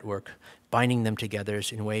mega-urban network, binding them together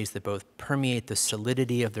in ways that both permeate the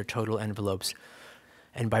solidity of their total envelopes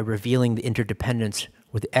and by revealing the interdependence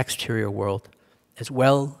with the exterior world, as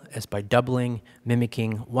well as by doubling,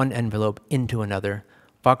 mimicking one envelope into another.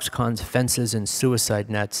 Foxconn's fences and suicide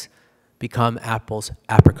nets become Apple's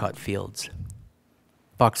apricot fields.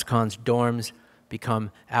 Foxconn's dorms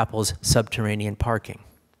become Apple's subterranean parking.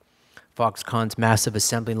 Foxconn's massive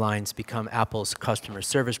assembly lines become Apple's customer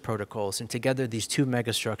service protocols, and together these two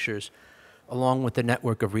megastructures, along with the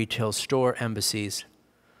network of retail store embassies,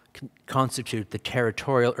 constitute the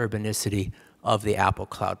territorial urbanicity of the Apple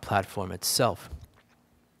Cloud platform itself.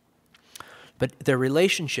 But their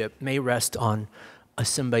relationship may rest on a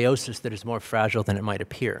symbiosis that is more fragile than it might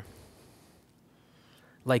appear.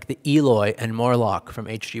 Like the Eloy and Morlock from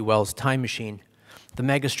H.G. Wells' Time Machine, the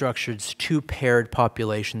megastructure's two paired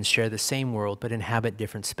populations share the same world but inhabit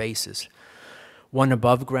different spaces. One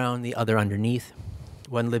above ground, the other underneath,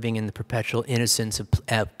 one living in the perpetual innocence of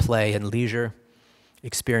play and leisure,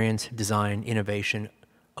 experience, design, innovation,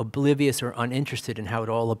 oblivious or uninterested in how it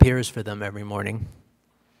all appears for them every morning.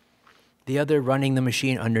 The other running the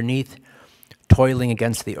machine underneath, toiling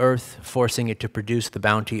against the earth, forcing it to produce the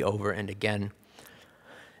bounty over and again.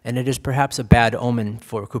 And it is perhaps a bad omen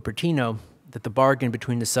for Cupertino that the bargain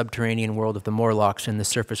between the subterranean world of the Morlocks and the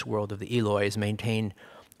surface world of the Eloy is maintained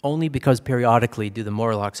only because periodically do the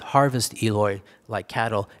Morlocks harvest Eloy like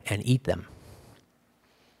cattle and eat them.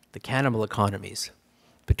 The cannibal economies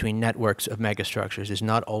between networks of megastructures is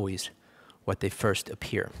not always what they first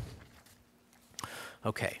appear.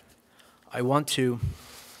 Okay, I want to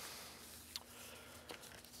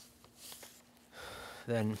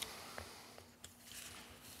then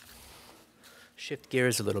shift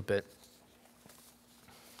gears a little bit.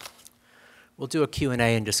 We'll do a Q&A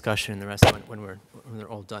and discussion the rest when they're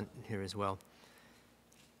all done here as well.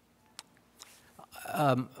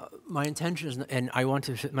 My intention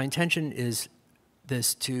is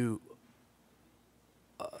this to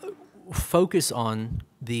focus on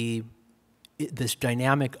this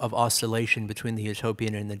dynamic of oscillation between the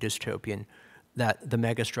utopian and the dystopian that the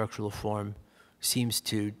megastructural form seems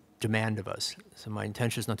to demand of us. So my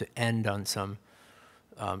intention is not to end on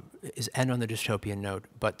end on the dystopian note,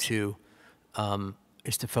 but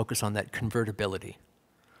is to focus on that convertibility.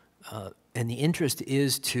 And the interest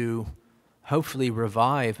is to hopefully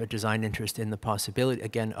revive a design interest in the possibility,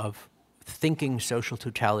 again, of thinking social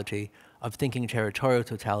totality, of thinking territorial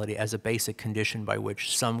totality as a basic condition by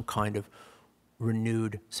which some kind of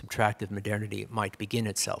renewed subtractive modernity might begin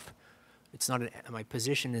itself. It's not my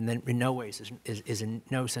position, and then in no ways is in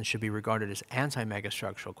no sense should be regarded as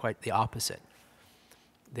anti-megastructural. Quite the opposite.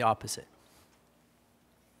 The opposite.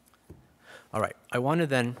 All right. I want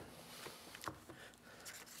to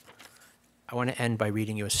end by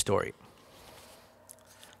reading you a story.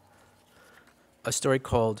 A story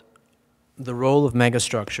called "The Role of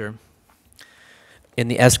Megastructure in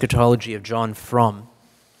the Eschatology of John Frum."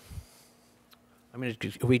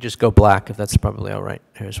 We just go black, if that's probably all right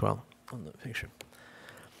here as well on the picture.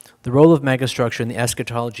 The Role of Megastructure in the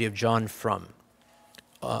Eschatology of John Frum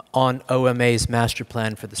on OMA's Master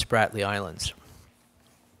Plan for the Spratly Islands.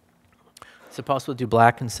 Is it possible to do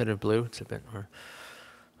black instead of blue? It's a bit more.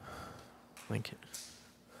 Thank you.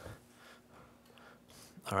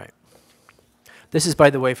 All right. This is, by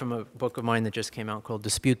the way, from a book of mine that just came out called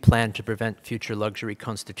Dispute Plan to Prevent Future Luxury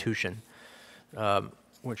Constitution,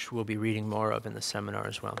 which we'll be reading more of in the seminar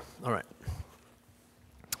as well. All right.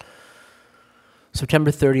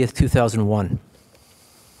 September 30th, 2001.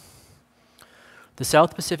 The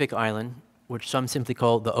South Pacific Island, which some simply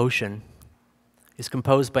call the ocean, is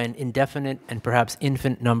composed by an indefinite and perhaps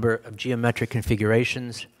infinite number of geometric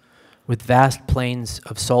configurations with vast plains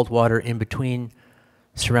of salt water in between,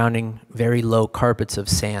 surrounding very low carpets of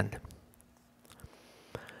sand.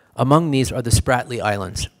 Among these are the Spratly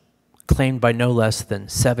Islands, claimed by no less than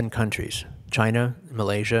 7 countries: China,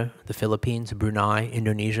 Malaysia, the Philippines, Brunei,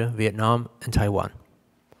 Indonesia, Vietnam, and Taiwan.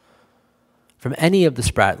 From any of the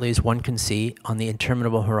Spratlys, one can see on the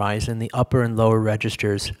interminable horizon the upper and lower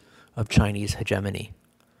registers of Chinese hegemony.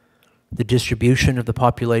 The distribution of the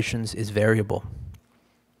populations is variable.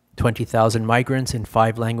 20,000 migrants in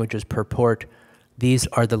 5 languages per port. These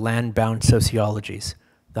are the land-bound sociologies.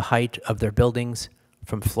 The height of their buildings,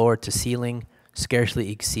 from floor to ceiling,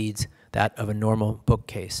 scarcely exceeds that of a normal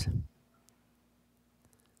bookcase.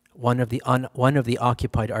 One of the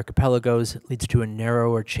occupied archipelagos leads to a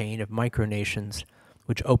narrower chain of micronations,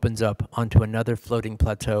 which opens up onto another floating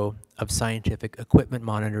plateau of scientific equipment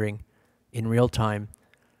monitoring in real time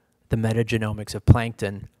the metagenomics of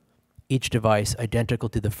plankton, each device identical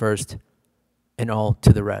to the first and all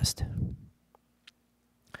to the rest.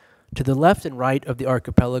 To the left and right of the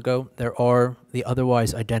archipelago, there are the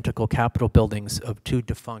otherwise identical capitol buildings of 2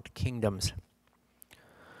 defunct kingdoms,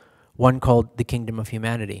 one called the Kingdom of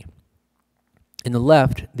Humanity. In the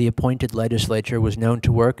left, the appointed legislature was known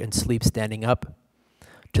to work and sleep standing up.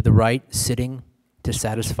 To the right, sitting to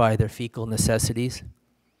satisfy their fecal necessities.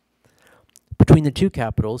 Between the 2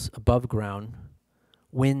 capitals, above ground,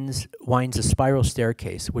 winds a spiral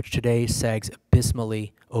staircase, which today sags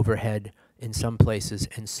abysmally overhead in some places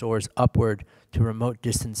and soars upward to remote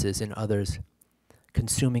distances in others,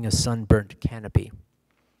 consuming a sunburnt canopy.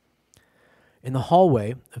 In the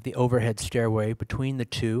hallway of the overhead stairway between the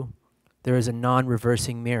 2, there is a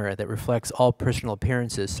non-reversing mirror that reflects all personal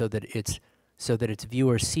appearances so that its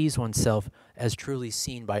viewer sees oneself as truly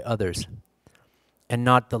seen by others, and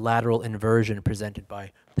not the lateral inversion presented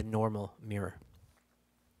by the normal mirror.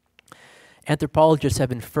 Anthropologists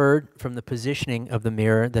have inferred from the positioning of the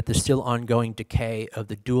mirror that the still ongoing decay of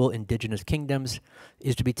the dual indigenous kingdoms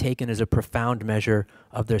is to be taken as a profound measure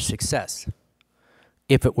of their success.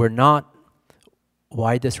 If it were not,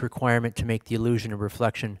 why this requirement to make the illusion of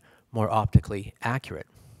reflection more optically accurate?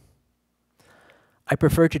 I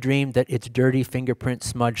prefer to dream that its dirty fingerprint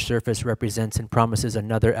smudged surface represents and promises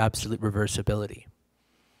another absolute reversibility,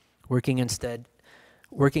 working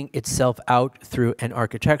itself out through an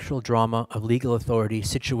architectural drama of legal authority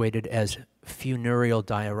situated as funereal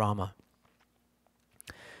diorama.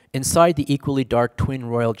 Inside the equally dark twin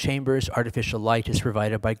royal chambers, artificial light is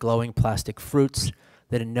provided by glowing plastic fruits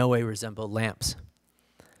that in no way resemble lamps.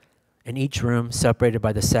 In each room, separated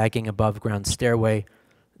by the sagging above-ground stairway,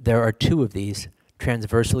 there are 2 of these,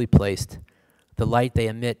 transversely placed. The light they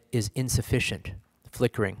emit is insufficient,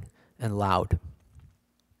 flickering, and loud.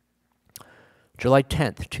 July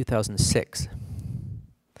 10th, 2006.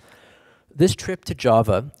 This trip to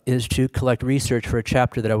Java is to collect research for a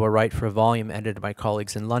chapter that I will write for a volume edited by my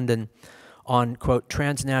colleagues in London on, quote,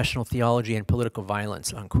 transnational theology and political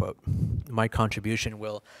violence, unquote. My contribution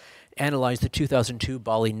will analyze the 2002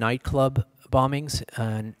 Bali nightclub bombings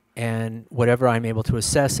and whatever I'm able to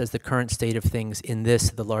assess as the current state of things in this,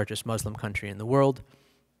 the largest Muslim country in the world.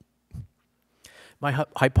 My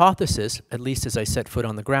hypothesis, at least as I set foot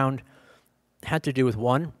on the ground, had to do with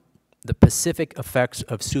 1, the pacific effects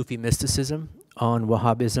of Sufi mysticism on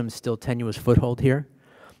Wahhabism's still tenuous foothold here,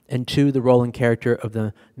 and 2, the role and character of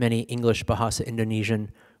the many English Bahasa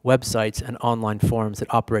Indonesian websites and online forums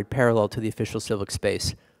that operate parallel to the official civic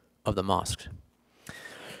space of the mosques.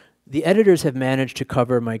 The editors have managed to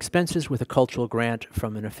cover my expenses with a cultural grant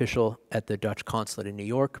from an official at the Dutch consulate in New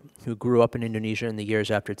York who grew up in Indonesia in the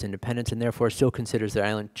years after its independence and therefore still considers the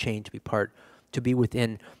island chain to be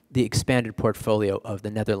within the expanded portfolio of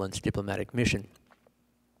the Netherlands diplomatic mission.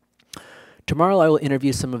 Tomorrow I will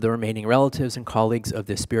interview some of the remaining relatives and colleagues of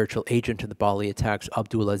the spiritual agent of the Bali attacks,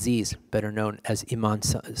 Abdul Aziz, better known as Iman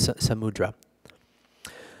Samudra.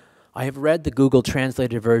 I have read the Google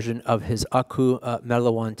translated version of his Aku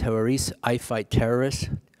Melawan Teroris, I Fight Terrorists,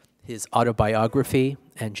 his autobiography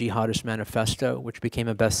and Jihadist Manifesto, which became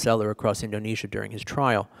a bestseller across Indonesia during his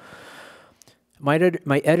trial. My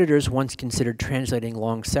editors once considered translating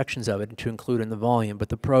long sections of it to include in the volume, but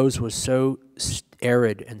the prose was so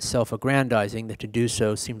arid and self-aggrandizing that to do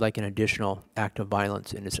so seemed like an additional act of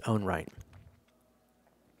violence in its own right.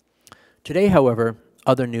 Today, however,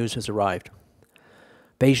 other news has arrived.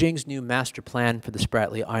 Beijing's new master plan for the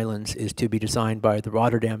Spratly Islands is to be designed by the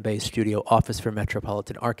Rotterdam-based studio Office for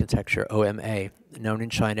Metropolitan Architecture, OMA, known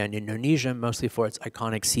in China and Indonesia mostly for its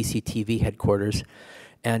iconic CCTV headquarters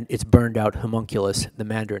and its burned-out homunculus, the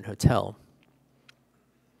Mandarin Hotel.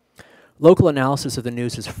 Local analysis of the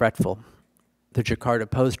news is fretful. The Jakarta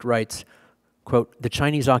Post writes, quote, "The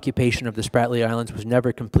Chinese occupation of the Spratly Islands was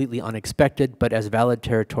never completely unexpected, but as valid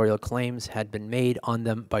territorial claims had been made on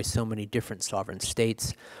them by so many different sovereign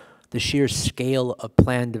states, the sheer scale of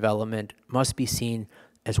planned development must be seen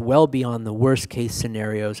as well beyond the worst-case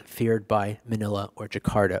scenarios feared by Manila or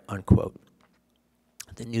Jakarta," unquote.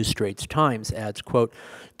 The New Straits Times adds, quote,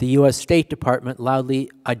 "The U.S. State Department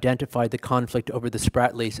loudly identified the conflict over the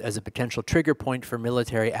Spratlys as a potential trigger point for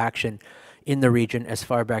military action in the region as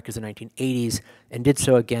far back as the 1980s, and did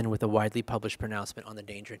so again with a widely published pronouncement on the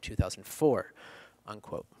danger in 2004,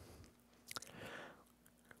 unquote.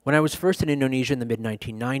 When I was first in Indonesia in the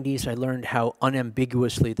mid-1990s, I learned how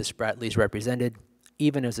unambiguously the Spratlys represented,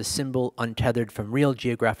 even as a symbol untethered from real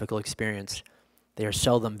geographical experience. They are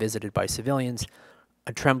seldom visited by civilians,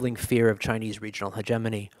 a trembling fear of Chinese regional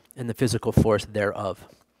hegemony and the physical force thereof.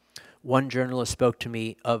 One journalist spoke to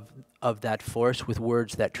me of that force with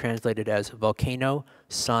words that translated as volcano,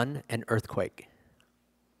 sun, and earthquake.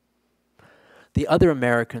 The other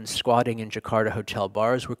Americans squatting in Jakarta hotel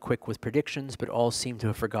bars were quick with predictions, but all seemed to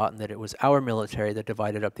have forgotten that it was our military that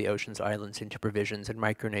divided up the ocean's islands into provisions and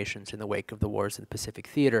micronations in the wake of the wars in the Pacific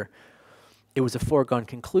Theater. It was a foregone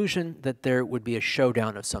conclusion that there would be a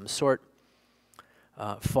showdown of some sort,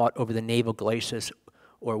 fought over the naval glacis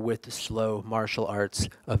or with the slow martial arts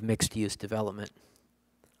of mixed-use development.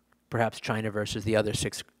 Perhaps China versus the other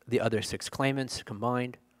six claimants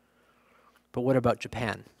combined. But what about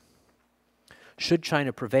Japan? Should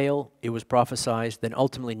China prevail, it was prophesied, then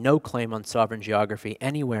ultimately no claim on sovereign geography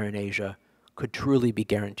anywhere in Asia could truly be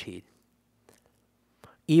guaranteed.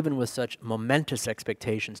 Even with such momentous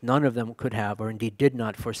expectations, none of them could have, or indeed did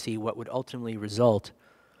not, foresee what would ultimately result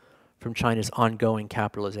from China's ongoing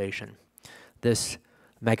capitalization, this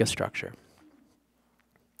megastructure.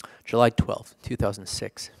 July 12th,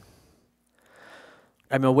 2006.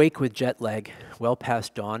 I'm awake with jet lag, well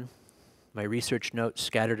past dawn, my research notes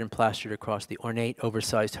scattered and plastered across the ornate,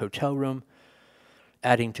 oversized hotel room,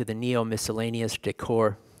 adding to the neo-miscellaneous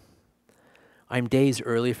decor. I'm days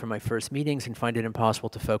early for my first meetings and find it impossible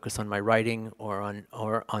to focus on my writing or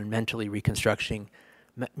on mentally reconstructing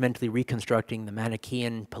the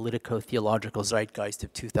Manichaean politico-theological zeitgeist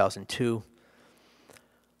of 2002.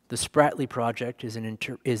 The Spratly project is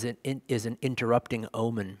an interrupting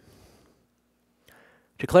omen.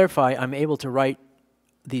 To clarify, I'm able to write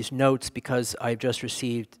these notes because I've just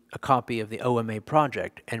received a copy of the OMA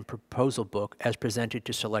project and proposal book as presented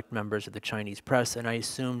to select members of the Chinese press, and I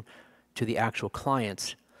assume to the actual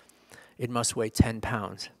clients it must weigh 10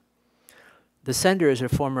 pounds. The sender is a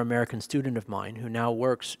former American student of mine who now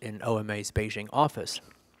works in OMA's Beijing office.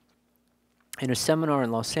 In a seminar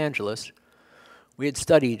in Los Angeles, we had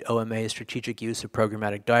studied OMA's strategic use of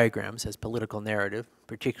programmatic diagrams as political narrative,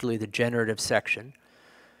 particularly the generative section,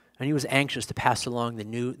 and he was anxious to pass along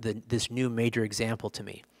this new major example to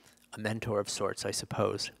me, a mentor of sorts, I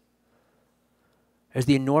suppose. As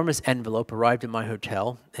the enormous envelope arrived at my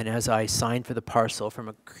hotel, and as I signed for the parcel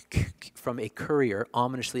from a courier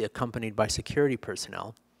ominously accompanied by security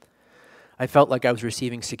personnel, I felt like I was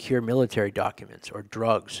receiving secure military documents or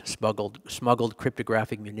drugs, smuggled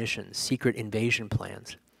cryptographic munitions, secret invasion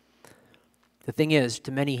plans. The thing is,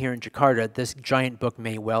 to many here in Jakarta, this giant book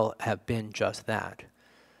may well have been just that.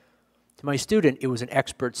 To my student, it was an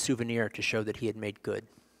expert souvenir to show that he had made good.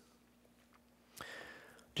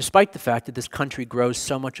 Despite the fact that this country grows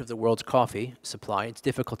so much of the world's coffee supply, it's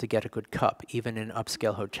difficult to get a good cup, even in an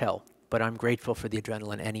upscale hotel, but I'm grateful for the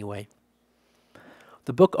adrenaline anyway.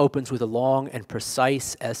 The book opens with a long and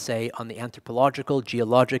precise essay on the anthropological,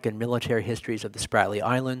 geologic, and military histories of the Spratly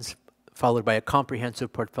Islands, followed by a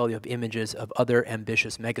comprehensive portfolio of images of other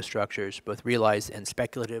ambitious megastructures, both realized and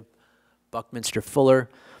speculative: Buckminster Fuller,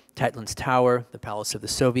 Tetlin's Tower, the Palace of the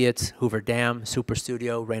Soviets, Hoover Dam, Super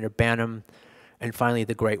Studio, Rayner Banham, and finally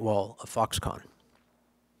the Great Wall of Foxconn.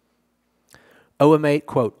 OMA,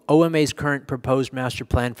 quote, OMA's current proposed master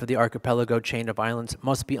plan for the archipelago chain of islands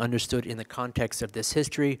must be understood in the context of this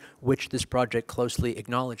history, which this project closely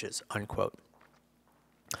acknowledges, unquote.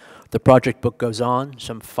 The project book goes on,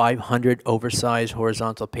 some 500 oversized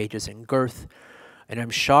horizontal pages in girth, and I'm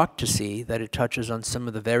shocked to see that it touches on some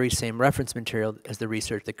of the very same reference material as the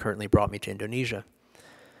research that currently brought me to Indonesia.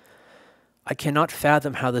 I cannot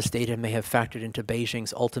fathom how this data may have factored into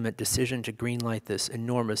Beijing's ultimate decision to greenlight this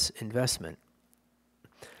enormous investment.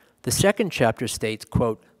 The second chapter states,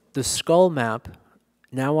 quote, "The skull map,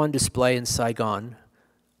 now on display in Saigon,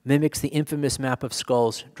 mimics the infamous map of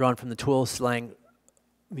skulls drawn from the Tuol Sleng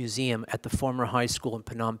Museum at the former high school in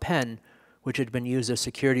Phnom Penh, which had been used as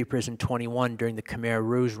security prison 21 during the Khmer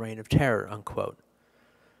Rouge reign of terror," unquote.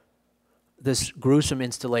 This gruesome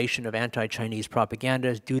installation of anti-Chinese propaganda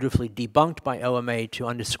is dutifully debunked by OMA to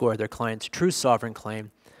underscore their client's true sovereign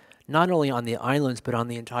claim, not only on the islands, but on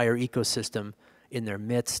the entire ecosystem in their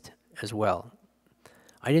midst as well.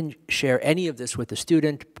 I didn't share any of this with the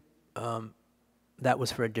student. That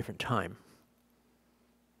was for a different time.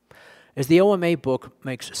 As the OMA book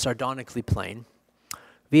makes sardonically plain,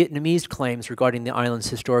 Vietnamese claims regarding the island's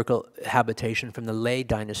historical habitation from the Lê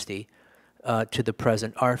dynasty to the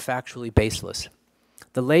present are factually baseless.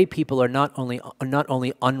 The Lê people are not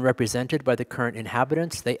only unrepresented by the current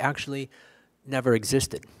inhabitants, they actually never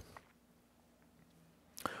existed.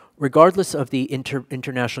 Regardless of the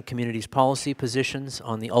international community's policy positions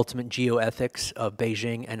on the ultimate geoethics of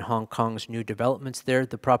Beijing and Hong Kong's new developments there,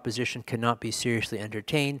 the proposition cannot be seriously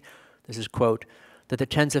entertained. This is, quote, "that the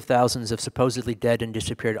tens of thousands of supposedly dead and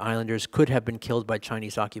disappeared islanders could have been killed by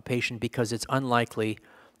Chinese occupation because it's unlikely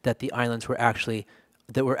that the islands were actually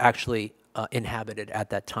inhabited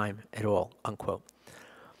at that time at all," unquote.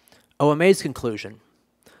 OMA's conclusion: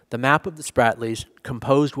 the map of the Spratlys,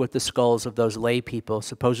 composed with the skulls of those Lê people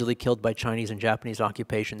supposedly killed by Chinese and Japanese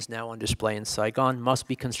occupations now on display in Saigon, must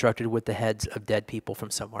be constructed with the heads of dead people from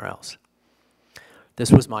somewhere else.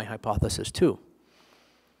 This was my hypothesis too.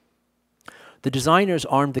 The designers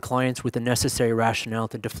armed the clients with the necessary rationale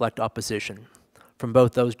to deflect opposition from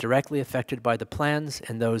both those directly affected by the plans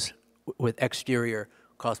and those with exterior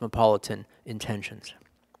cosmopolitan intentions.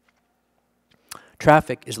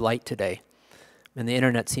 Traffic is light today, and the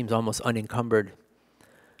internet seems almost unencumbered.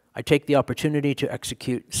 I take the opportunity to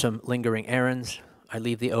execute some lingering errands. I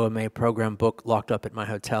leave the OMA program book locked up at my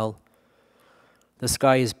hotel. The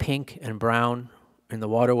sky is pink and brown, and the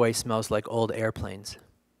waterway smells like old airplanes.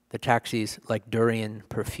 The taxis like durian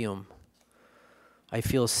perfume. I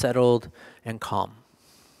feel settled and calm.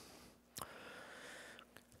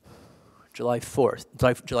 July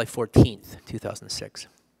 14th, 2006.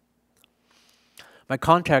 My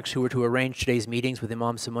contacts who were to arrange today's meetings with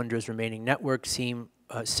Imam Samundra's remaining network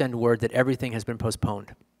send word that everything has been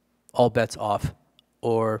postponed. All bets off.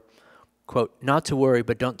 Or, quote, "not to worry,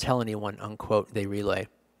 but don't tell anyone," unquote, they relay.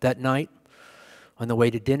 That night, on the way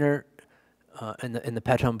to dinner in the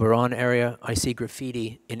Petamburan area, I see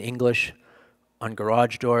graffiti in English on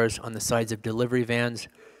garage doors, on the sides of delivery vans,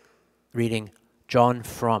 reading, "John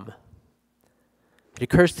From." It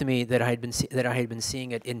occurs to me that I had been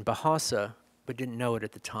seeing it in Bahasa, but didn't know it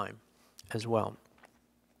at the time as well.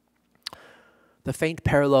 The faint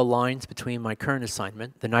parallel lines between my current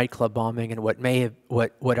assignment, the nightclub bombing, and what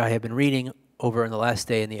I have been reading over in the last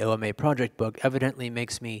day in the OMA project book evidently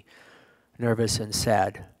makes me nervous and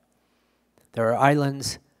sad. There are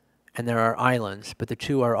islands and there are islands, but the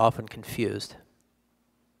two are often confused.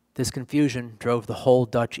 This confusion drove the whole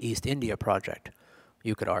Dutch East India project,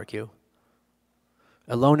 you could argue.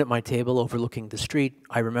 Alone at my table overlooking the street,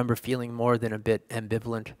 I remember feeling more than a bit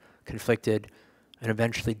ambivalent, conflicted, and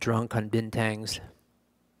eventually drunk on bintangs.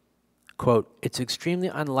 Quote, "It's extremely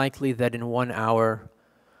unlikely that in 1 hour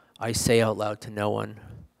I say out loud to no one.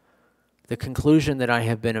 The conclusion that I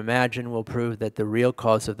have been imagined will prove that the real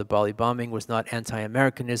cause of the Bali bombing was not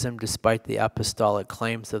anti-Americanism, despite the apostolic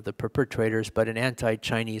claims of the perpetrators, but an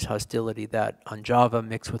anti-Chinese hostility that, on Java,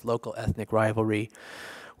 mixed with local ethnic rivalry,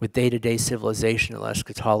 with day-to-day civilizational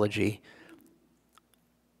eschatology.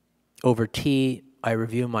 Over tea, I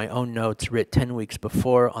review my own notes writ 10 weeks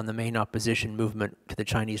before on the main opposition movement to the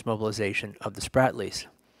Chinese mobilization of the Spratlys.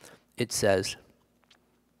 It says,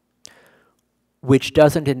 which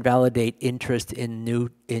doesn't invalidate interest in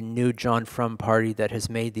new John From party that has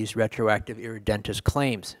made these retroactive irredentist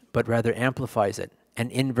claims, but rather amplifies it. An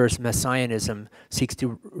inverse messianism seeks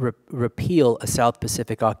to repeal a South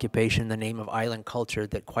Pacific occupation in the name of island culture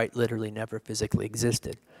that quite literally never physically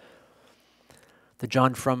existed. The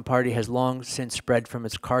John From party has long since spread from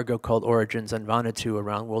its cargo cult origins on Vanuatu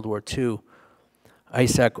around World War II.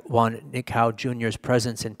 Isaac Wan Nikau Jr.'s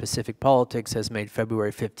presence in Pacific politics has made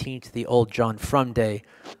February 15th the old John From Day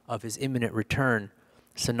of his imminent return,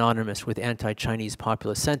 synonymous with anti-Chinese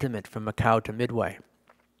populist sentiment from Macau to Midway.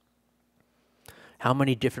 How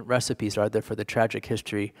many different recipes are there for the tragic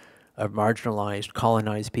history of marginalized,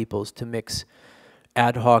 colonized peoples to mix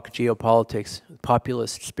ad hoc geopolitics,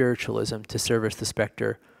 populist spiritualism to service the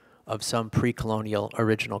specter of some pre-colonial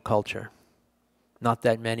original culture? not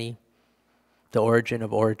that many, the origin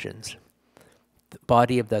of origins. The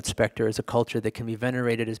body of that specter is a culture that can be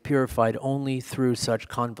venerated as purified only through such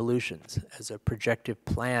convolutions as a projective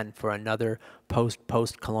plan for another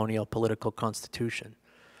post-colonial political constitution.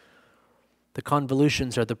 The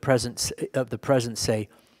convolutions are the present say,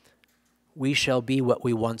 we shall be what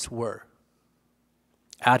we once were.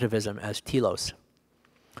 Atavism as telos.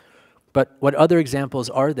 But what other examples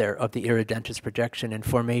are there of the irredentist projection and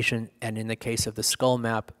formation, and in the case of the skull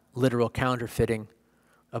map, literal counterfeiting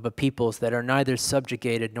of a peoples that are neither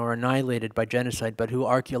subjugated nor annihilated by genocide, but who,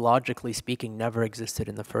 archaeologically speaking, never existed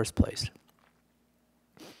in the first place?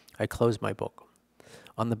 I close my book.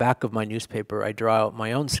 On the back of my newspaper, I draw out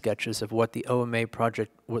my own sketches of what the OMA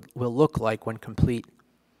project will look like when complete,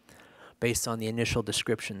 based on the initial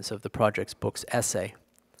descriptions of the project's book's essay.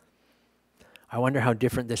 I wonder how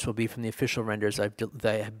different this will be from the official renders that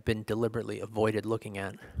have been deliberately avoided looking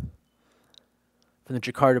at. From the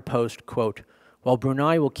Jakarta Post, quote, while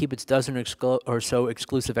Brunei will keep its dozen or so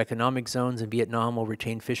exclusive economic zones and Vietnam will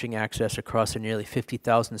retain fishing access across a nearly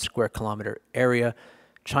 50,000 square kilometer area,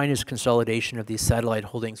 China's consolidation of these satellite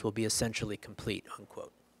holdings will be essentially complete,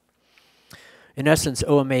 unquote. In essence,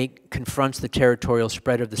 OMA confronts the territorial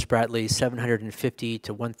spread of the Spratlys, 750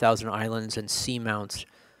 to 1,000 islands and seamounts.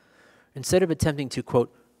 Instead of attempting to,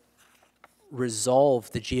 quote,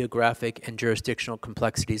 resolve the geographic and jurisdictional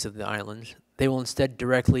complexities of the islands, they will instead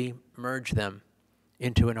directly merge them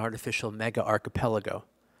into an artificial mega-archipelago.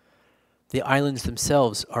 The islands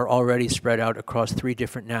themselves are already spread out across 3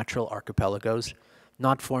 different natural archipelagos,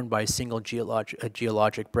 not formed by a single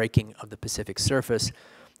geologic breaking of the Pacific surface,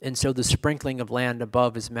 and so the sprinkling of land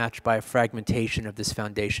above is matched by a fragmentation of this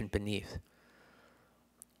foundation beneath.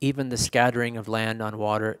 Even the scattering of land on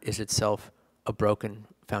water is itself a broken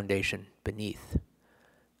foundation beneath.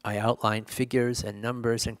 I outline figures and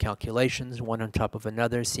numbers and calculations, one on top of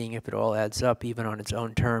another, seeing if it all adds up, even on its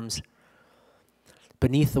own terms.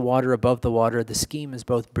 Beneath the water, above the water, the scheme is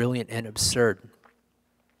both brilliant and absurd.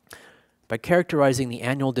 By characterizing the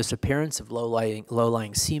annual disappearance of low-lying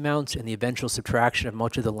seamounts and the eventual subtraction of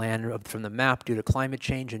much of the land from the map due to climate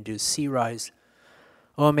change-induced sea rise,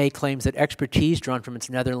 OMA claims that expertise drawn from its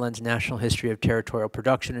Netherlands national history of territorial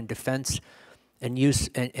production and defense and use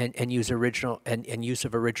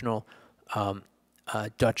of original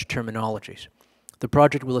Dutch terminologies. The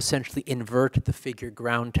project will essentially invert the figure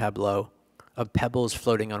ground tableau of pebbles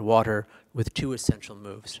floating on water with 2 essential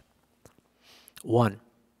moves. 1,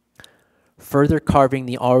 further carving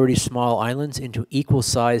the already small islands into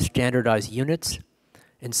equal-sized standardized units,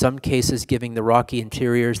 in some cases giving the rocky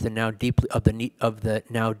interiors of the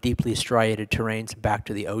now deeply striated terrains back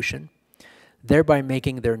to the ocean, thereby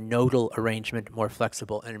making their nodal arrangement more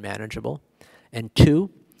flexible and manageable. And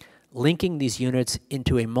 2, linking these units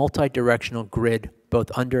into a multi-directional grid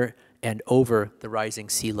both under and over the rising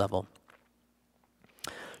sea level.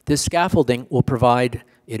 This scaffolding will provide,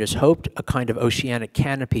 it is hoped, a kind of oceanic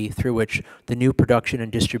canopy through which the new production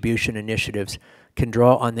and distribution initiatives can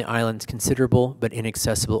draw on the island's considerable but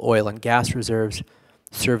inaccessible oil and gas reserves,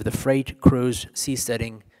 serve the freight, cruise,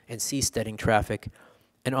 seasteading, and seasteading traffic,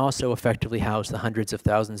 and also effectively house the hundreds of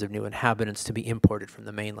thousands of new inhabitants to be imported from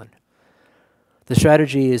the mainland. The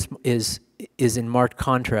strategy is in marked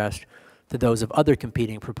contrast to those of other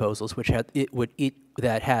competing proposals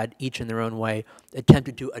that had, each in their own way,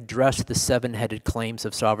 attempted to address the 7-headed claims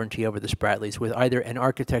of sovereignty over the Spratlys with either an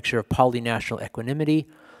architecture of polynational equanimity,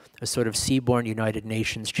 a sort of seaborne United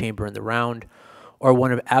Nations chamber in the round, or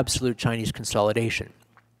one of absolute Chinese consolidation.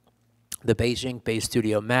 The Beijing-based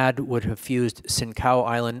studio MAD would have fused Sincao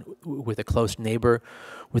Island with a close neighbor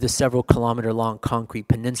with a several-kilometer-long concrete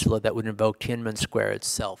peninsula that would invoke Tiananmen Square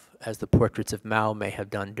itself, as the portraits of Mao may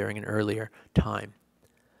have done during an earlier time.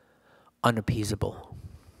 Unappeasable.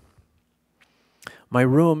 My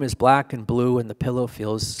room is black and blue, and the pillow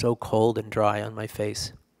feels so cold and dry on my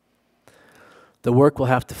face. The work will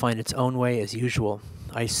have to find its own way as usual.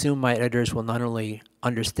 I assume my editors will not only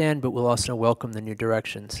understand, but will also welcome the new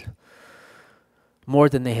directions, more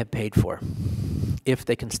than they have paid for, if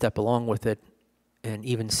they can step along with it and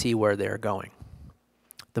even see where they are going.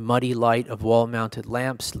 The muddy light of wall-mounted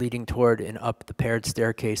lamps leading toward and up the paired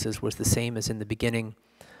staircases was the same as in the beginning.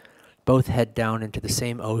 Both head down into the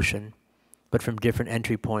same ocean, but from different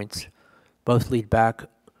entry points. Both lead back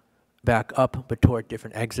up, but toward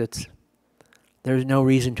different exits. There is no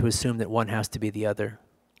reason to assume that one has to be the other.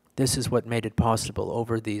 This is what made it possible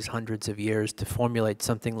over these hundreds of years to formulate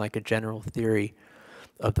something like a general theory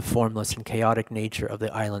of the formless and chaotic nature of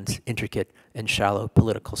the island's intricate and shallow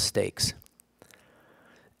political stakes.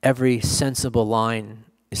 Every sensible line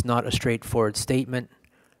is not a straightforward statement,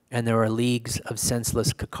 and there are leagues of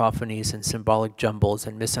senseless cacophonies and symbolic jumbles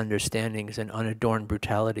and misunderstandings and unadorned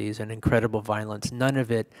brutalities and incredible violence. None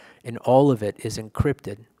of it and all of it is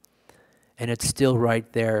encrypted, and it's still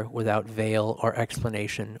right there without veil or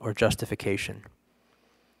explanation or justification.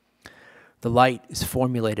 The light is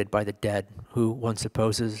formulated by the dead, who, one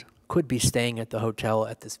supposes, could be staying at the hotel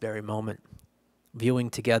at this very moment, viewing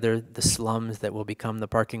together the slums that will become the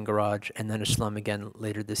parking garage and then a slum again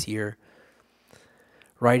later this year,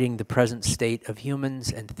 writing the present state of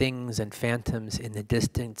humans and things and phantoms in the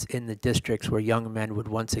distance, in the districts where young men would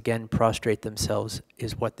once again prostrate themselves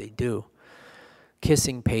is what they do.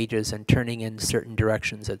 Kissing pages and turning in certain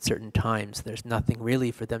directions at certain times. There's nothing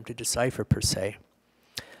really for them to decipher per se.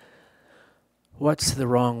 What's the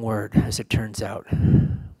wrong word, as it turns out?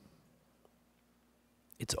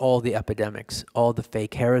 It's all the epidemics, all the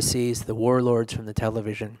fake heresies, the warlords from the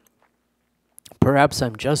television. Perhaps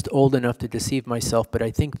I'm just old enough to deceive myself, but I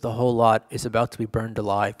think the whole lot is about to be burned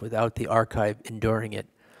alive without the archive enduring it,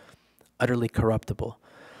 utterly corruptible.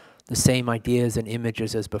 The same ideas and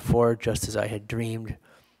images as before, just as I had dreamed,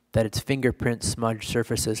 that its fingerprint smudged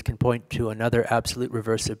surfaces can point to another absolute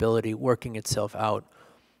reversibility working itself out,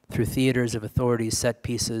 through theaters of authority's set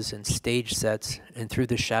pieces and stage sets, and through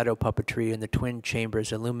the shadow puppetry in the twin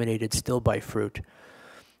chambers illuminated still by fruit,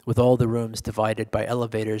 with all the rooms divided by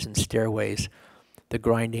elevators and stairways, the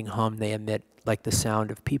grinding hum they emit like the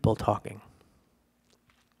sound of people talking.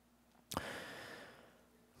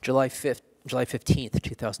 July 15th,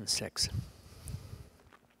 2006.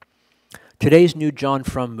 Today's new John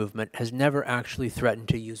Frum movement has never actually threatened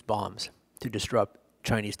to use bombs to disrupt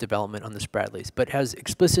Chinese development on the Spratlys, but has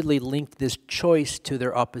explicitly linked this choice to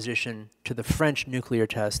their opposition to the French nuclear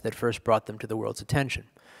test that first brought them to the world's attention.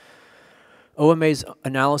 OMA's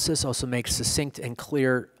analysis also makes succinct and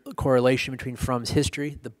clear correlation between Frum's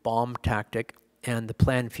history, the bomb tactic, and the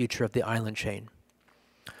planned future of the island chain.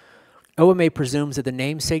 OMA presumes that the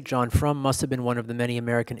namesake John Frum must have been one of the many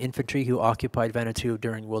American infantry who occupied Vanuatu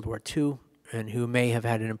during World War II, and who may have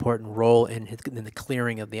had an important role in the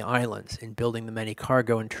clearing of the islands, in building the many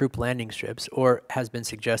cargo and troop landing strips, or has been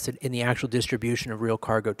suggested in the actual distribution of real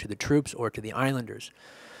cargo to the troops or to the islanders,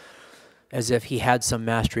 as if he had some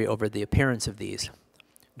mastery over the appearance of these.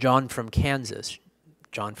 John from Kansas,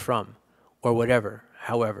 John Frum, or whatever,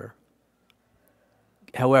 however,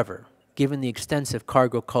 given the extensive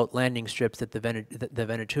cargo cult landing strips that the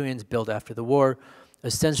Vanuatuans built after the war,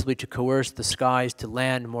 ostensibly to coerce the skies to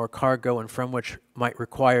land more cargo, and from which might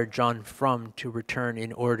require John Frum to return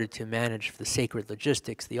in order to manage the sacred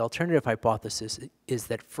logistics, the alternative hypothesis is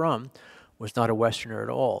that Frum was not a Westerner at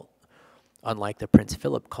all, unlike the Prince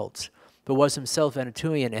Philip cults, but was himself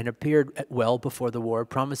Vanuatuan and appeared well before the war,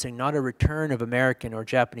 promising not a return of American or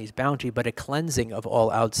Japanese bounty, but a cleansing of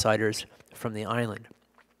all outsiders from the island.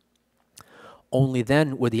 Only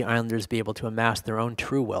then would the islanders be able to amass their own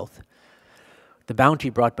true wealth. The bounty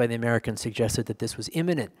brought by the Americans suggested that this was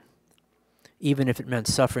imminent, even if it meant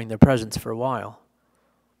suffering their presence for a while.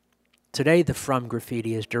 Today, the Frum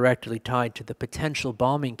graffiti is directly tied to the potential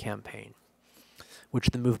bombing campaign, which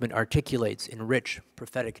the movement articulates in rich,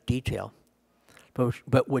 prophetic detail,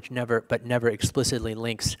 but never explicitly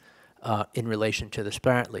links in relation to the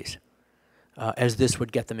Spratlys, as this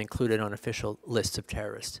would get them included on official lists of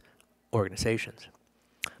terrorist organizations.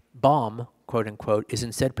 Bomb, quote unquote, is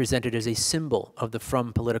instead presented as a symbol of the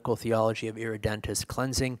Frum political theology of irredentist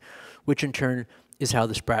cleansing, which in turn is how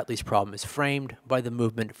the Spratlys problem is framed by the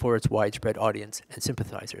movement for its widespread audience and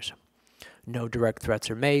sympathizers. No direct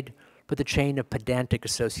threats are made, but the chain of pedantic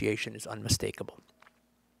association is unmistakable.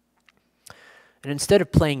 And instead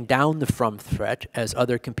of playing down the Frum threat, as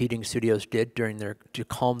other competing studios did to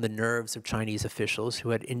calm the nerves of Chinese officials who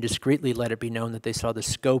had indiscreetly let it be known that they saw the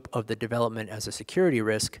scope of the development as a security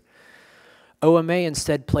risk, OMA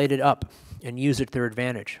instead played it up and used it to their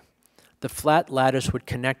advantage. The flat lattice would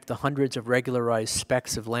connect the hundreds of regularized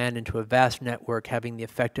specks of land into a vast network, having the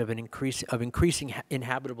effect of increasing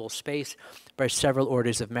inhabitable space by several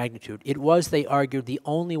orders of magnitude. It was, they argued, the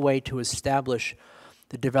only way to establish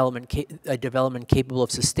a development capable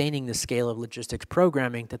of sustaining the scale of logistics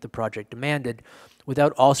programming that the project demanded,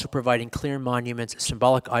 without also providing clear monuments,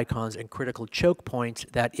 symbolic icons, and critical choke points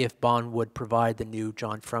that, if Bonn would provide the new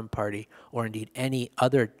John Frum Party, or indeed any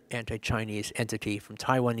other anti-Chinese entity, from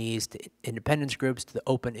Taiwanese to independence groups to the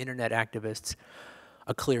open internet activists,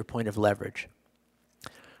 a clear point of leverage.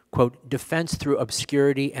 Quote, defense through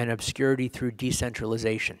obscurity and obscurity through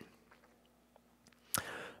decentralization.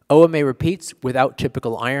 OMA repeats, without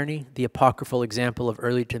typical irony, the apocryphal example of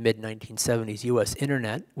early to mid-1970s U.S.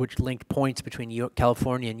 Internet, which linked points between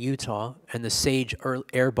California and Utah, and the SAGE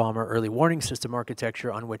air bomber early warning system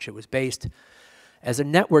architecture on which it was based, as a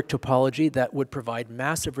network topology that would provide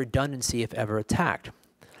massive redundancy if ever attacked.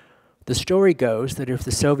 The story goes that if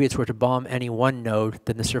the Soviets were to bomb any one node,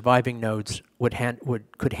 then the surviving nodes could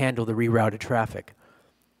handle the rerouted traffic.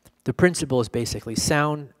 The principle is basically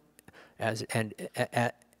sound,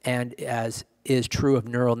 and as is true of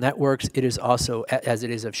neural networks, it is also as it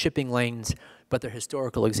is of shipping lanes, but their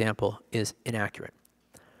historical example is inaccurate.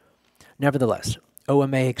 Nevertheless,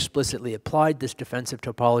 OMA explicitly applied this defensive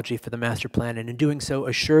topology for the master plan, and in doing so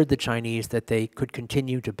assured the Chinese that they could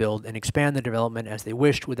continue to build and expand the development as they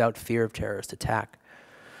wished without fear of terrorist attack.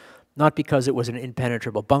 Not because it was an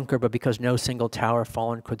impenetrable bunker, but because no single tower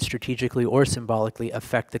fallen could strategically or symbolically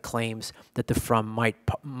affect the claims that the From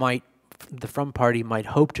party might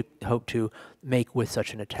hope to make with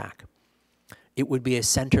such an attack. It would be a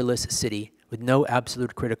centerless city with no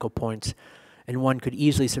absolute critical points, and one could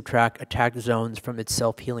easily subtract attack zones from its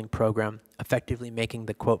self-healing program, effectively making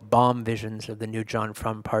the, quote, bomb visions of the new John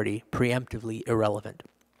From party preemptively irrelevant.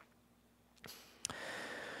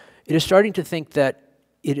 It is starting to think that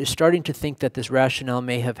this rationale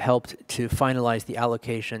may have helped to finalize the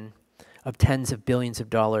allocation of tens of billions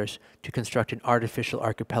of dollars to construct an artificial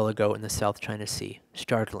archipelago in the South China Sea.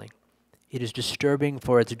 Startling. It is disturbing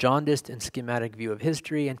for its jaundiced and schematic view of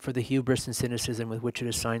history and for the hubris and cynicism with which it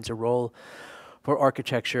assigns a role for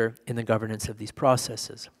architecture in the governance of these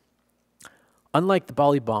processes. Unlike the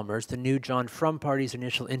Bali bombers, the new John From party's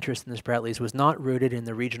initial interest in the Spratlys was not rooted in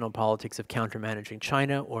the regional politics of countermanaging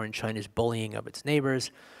China or in China's bullying of its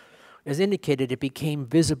neighbors. As indicated, it became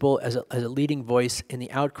visible as a leading voice in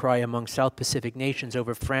the outcry among South Pacific nations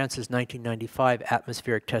over France's 1995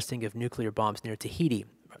 atmospheric testing of nuclear bombs near Tahiti,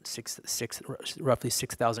 roughly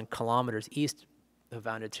 6,000 kilometers east of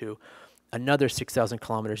Vanuatu, another 6,000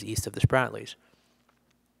 kilometers east of the Spratlys.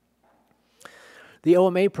 The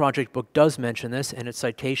OMA project book does mention this, and its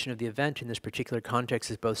citation of the event in this particular context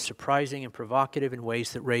is both surprising and provocative in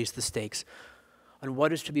ways that raise the stakes on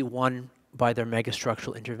what is to be won by their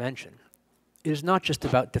megastructural intervention. It is not just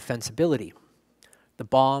about defensibility. The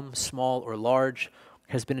bomb, small or large,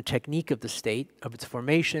 has been a technique of the state, of its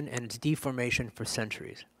formation and its deformation for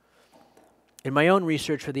centuries. In my own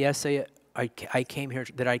research for the essay I came here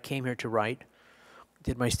to write,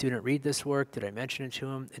 did my student read this work? Did I mention it to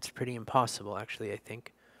him? It's pretty impossible, actually, I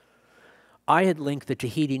think. I had linked the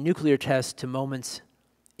Tahiti nuclear test to moments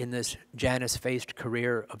in this Janus-faced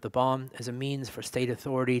career of the bomb as a means for state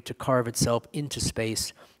authority to carve itself into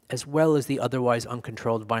space, as well as the otherwise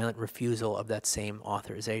uncontrolled violent refusal of that same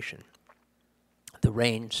authorization. The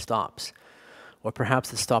rain stops, or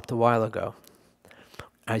perhaps it stopped a while ago.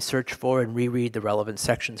 I search for and reread the relevant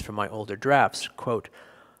sections from my older drafts. Quote,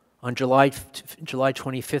 on July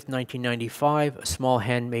 25th, 1995, a small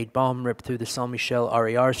handmade bomb ripped through the Saint-Michel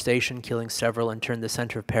RER station, killing several and turned the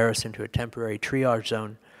center of Paris into a temporary triage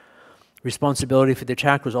zone. Responsibility for the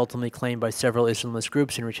attack was ultimately claimed by several Islamist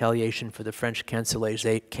groups in retaliation for the French cancellation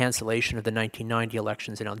of the 1990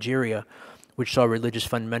 elections in Algeria, which saw religious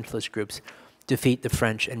fundamentalist groups defeat the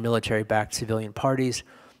French and military-backed civilian parties,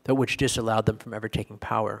 but which disallowed them from ever taking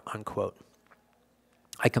power, unquote.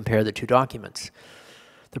 I compare the two documents.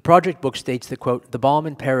 The project book states that, quote, the bomb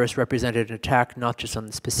in Paris represented an attack not just on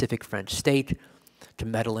the specific French state to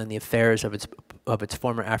meddle in the affairs of its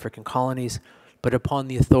former African colonies, but upon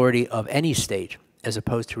the authority of any state, as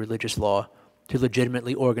opposed to religious law, to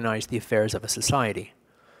legitimately organize the affairs of a society,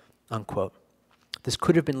 unquote. This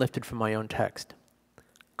could have been lifted from my own text.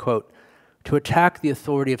 Quote, to attack the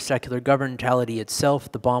authority of secular governmentality itself,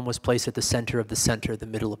 the bomb was placed at the center, the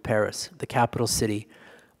middle of Paris, the capital city,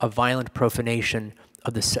 a violent profanation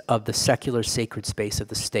of the secular sacred space of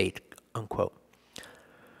the state, unquote.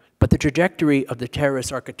 But the trajectory of the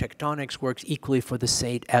terrorist architectonics works equally for the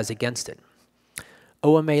state as against it.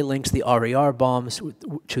 OMA links the RER bombs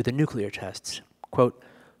to the nuclear tests. Quote,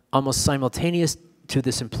 almost simultaneous to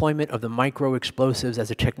this employment of the micro-explosives as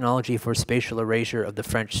a technology for spatial erasure of the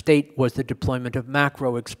French state was the deployment of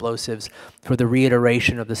macro-explosives for the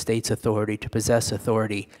reiteration of the state's authority to possess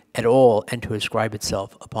authority at all and to ascribe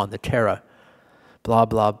itself upon the terra. Blah,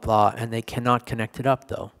 blah, blah, and they cannot connect it up,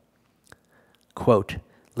 though. Quote,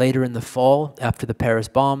 later in the fall, after the Paris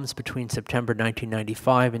bombs, between September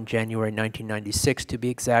 1995 and January 1996, to be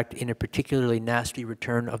exact, in a particularly nasty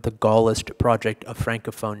return of the Gaullist project of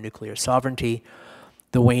Francophone nuclear sovereignty,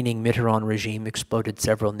 the waning Mitterrand regime exploded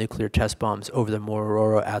several nuclear test bombs over the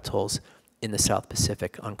Morororo atolls in the South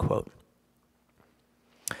Pacific, unquote.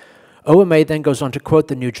 OMA then goes on to quote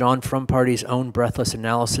the new John Frum Party's own breathless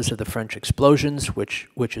analysis of the French explosions, which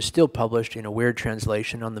is still published in a weird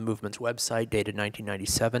translation on the movement's website dated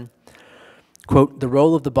 1997. Quote, the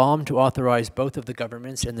role of the bomb to authorize both of the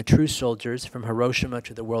governments and the true soldiers from Hiroshima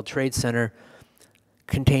to the World Trade Center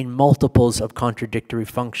contain multiples of contradictory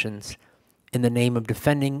functions in the name of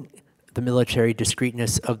defending the military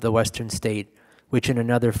discreteness of the Western state, which in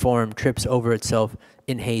another form trips over itself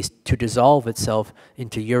in haste to dissolve itself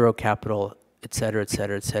into Euro capital, etc.,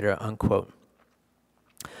 etc., etc., unquote.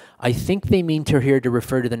 I think they mean to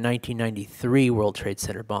refer to the 1993 World Trade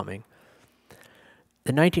Center bombing.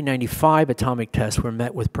 The 1995 atomic tests were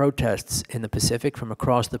met with protests in the Pacific from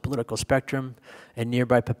across the political spectrum, and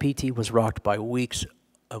nearby Papeete was rocked by weeks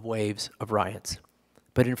of waves of riots.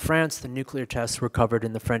 But in France, the nuclear tests were covered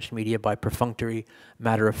in the French media by perfunctory,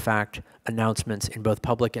 matter-of-fact announcements in both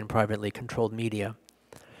public and privately controlled media.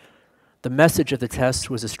 The message of the tests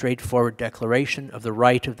was a straightforward declaration of the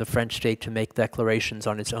right of the French state to make declarations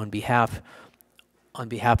on its own behalf, on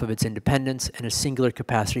behalf of its independence, and a singular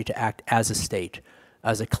capacity to act as a state,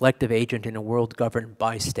 as a collective agent in a world governed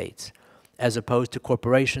by states, as opposed to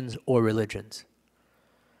corporations or religions.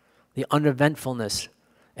 The uneventfulness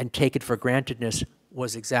and take-it-for-grantedness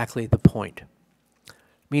was exactly the point.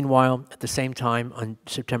 Meanwhile, at the same time, on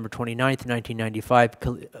September 29th, 1995,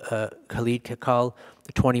 Khalid Kakal,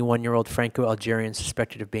 the 21-year-old Franco-Algerian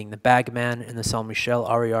suspected of being the bagman in the Saint-Michel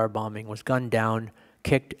RER bombing, was gunned down,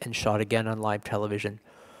 kicked, and shot again on live television,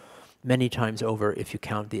 many times over if you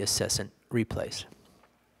count the incessant replays.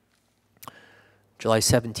 July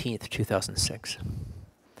 17th, 2006.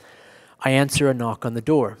 I answer a knock on the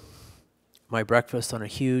door. My breakfast on a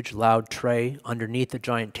huge, loud tray underneath a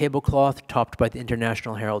giant tablecloth topped by the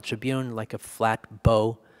International Herald Tribune like a flat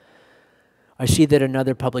bow. I see that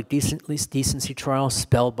another public decency trial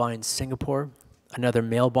spellbinds Singapore, another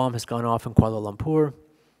mail bomb has gone off in Kuala Lumpur,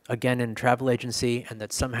 again in a travel agency, and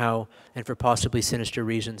that somehow, and for possibly sinister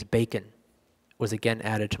reasons, bacon was again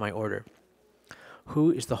added to my order.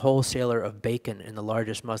 Who is the wholesaler of bacon in the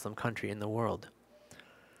largest Muslim country in the world?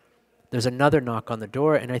 There's another knock on the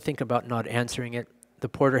door, and I think about not answering it. The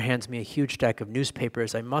porter hands me a huge stack of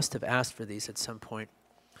newspapers. I must have asked for these at some point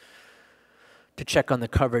to check on the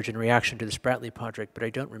coverage and reaction to the Spratly project, but I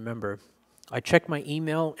don't remember. I check my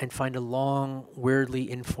email and find a long,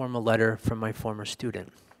 weirdly informal letter from my former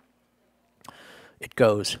student. It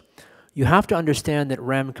goes, you have to understand that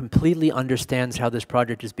Rem completely understands how this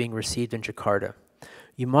project is being received in Jakarta.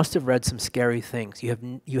 You must have read some scary things.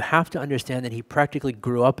 You have to understand that he practically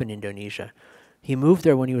grew up in Indonesia. He moved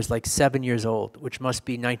there when he was like 7 years old, which must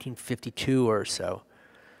be 1952 or so.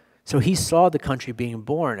 So he saw the country being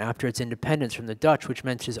born after its independence from the Dutch, which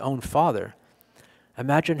meant his own father.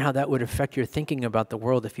 Imagine how that would affect your thinking about the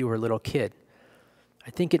world if you were a little kid.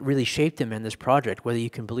 I think it really shaped him in this project, whether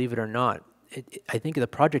you can believe it or not. I think the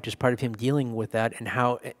project is part of him dealing with that and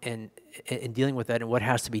how and dealing with that and what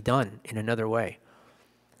has to be done in another way.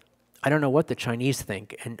 I don't know what the Chinese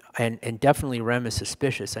think, and definitely Rem is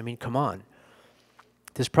suspicious. I mean, come on.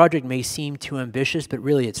 This project may seem too ambitious, but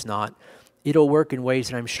really it's not. It'll work in ways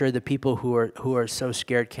that I'm sure the people who are so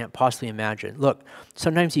scared can't possibly imagine. Look,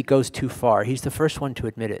 sometimes he goes too far. He's the first one to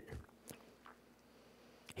admit it.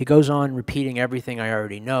 He goes on repeating everything I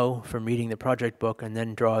already know from reading the project book, and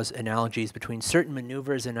then draws analogies between certain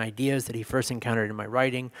maneuvers and ideas that he first encountered in my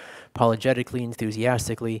writing, apologetically,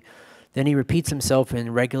 enthusiastically. Then he repeats himself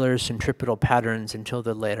in regular centripetal patterns until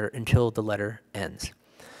the letter ends.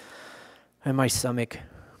 And my stomach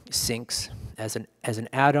sinks. As an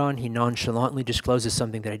add-on, he nonchalantly discloses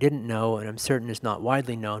something that I didn't know, and I'm certain is not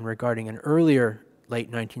widely known, regarding an earlier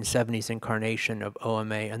late 1970s incarnation of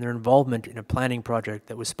OMA and their involvement in a planning project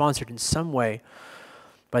that was sponsored in some way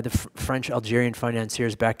by the French-Algerian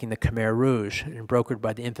financiers backing the Khmer Rouge and brokered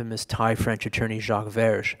by the infamous Thai-French attorney Jacques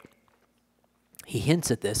Verge. He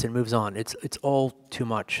hints at this and moves on. It's all too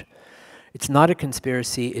much. It's not a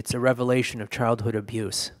conspiracy, it's a revelation of childhood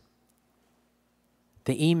abuse.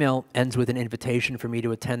 The email ends with an invitation for me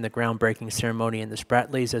to attend the groundbreaking ceremony in the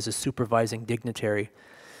Spratlys as a supervising dignitary.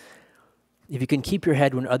 If you can keep your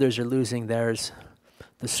head when others are losing theirs,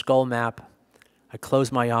 the skull map. I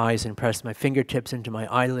close my eyes and press my fingertips into my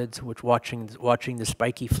eyelids, which watching the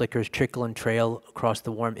spiky flickers trickle and trail across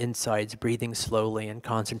the warm insides, breathing slowly and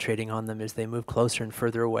concentrating on them as they move closer and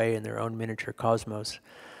further away in their own miniature cosmos.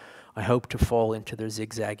 I hope to fall into their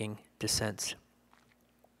zigzagging descents.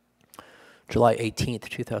 July 18th,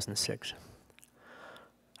 2006.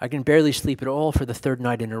 I can barely sleep at all for the third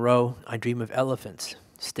night in a row. I dream of elephants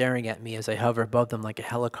staring at me as I hover above them like a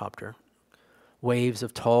helicopter. Waves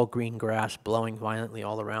of tall green grass blowing violently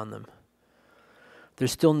all around them.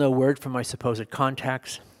 There's still no word from my supposed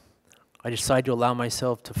contacts. I decide to allow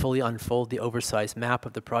myself to fully unfold the oversized map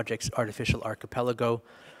of the project's artificial archipelago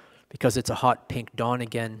because it's a hot pink dawn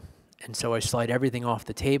again, and so I slide everything off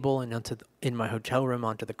the table and in my hotel room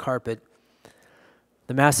onto the carpet.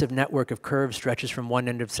 The massive network of curves stretches from one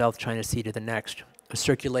end of South China Sea to the next, a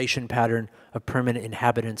circulation pattern of permanent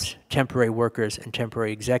inhabitants, temporary workers, and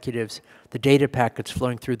temporary executives, the data packets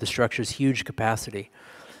flowing through the structure's huge capacity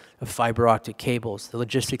of fiber optic cables, the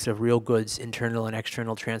logistics of real goods, internal and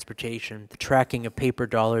external transportation, the tracking of paper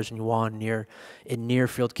dollars and yuan in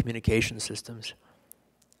near-field communication systems.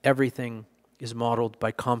 Everything is modeled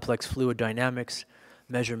by complex fluid dynamics,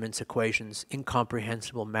 measurements, equations,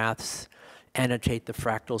 incomprehensible maths, annotate the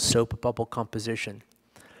fractal soap bubble composition.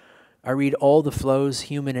 I read all the flows,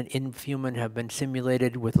 human and inhuman, have been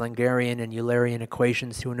simulated with Langerian and Eulerian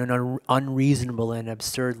equations to an unreasonable and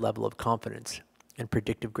absurd level of confidence and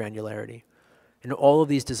predictive granularity. And all of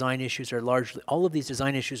these design issues are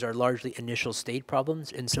largely initial state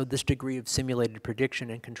problems, and so this degree of simulated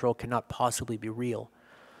prediction and control cannot possibly be real.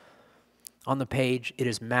 On the page, it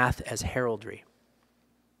is math as heraldry.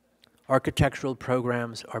 Architectural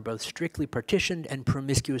programs are both strictly partitioned and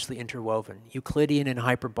promiscuously interwoven, Euclidean and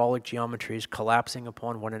hyperbolic geometries collapsing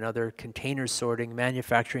upon one another, container sorting,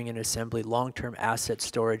 manufacturing and assembly, long-term asset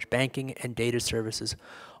storage, banking and data services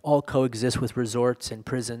all coexist with resorts and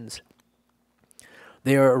prisons.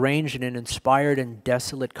 They are arranged in an inspired and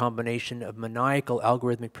desolate combination of maniacal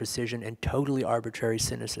algorithmic precision and totally arbitrary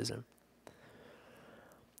cynicism.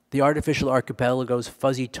 The artificial archipelago's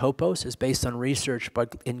fuzzy topos is based on research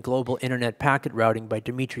in global internet packet routing by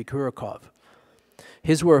Dmitry Kurakov.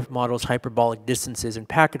 His work models hyperbolic distances in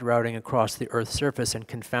packet routing across the Earth's surface and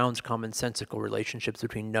confounds commonsensical relationships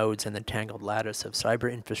between nodes and the tangled lattice of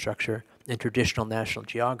cyber infrastructure and traditional national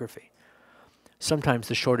geography. Sometimes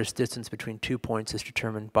the shortest distance between 2 points is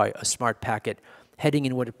determined by a smart packet heading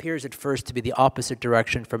in what appears at first to be the opposite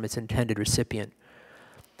direction from its intended recipient.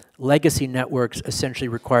 Legacy networks essentially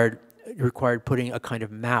required putting a kind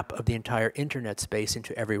of map of the entire internet space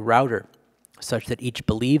into every router, such that each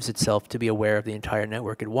believes itself to be aware of the entire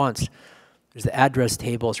network at once. As the address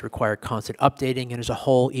tables require constant updating, and as a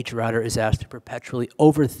whole, each router is asked to perpetually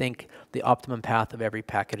overthink the optimum path of every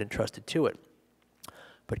packet entrusted to it.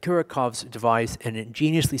 But Kurakov's devised an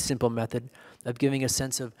ingeniously simple method of giving a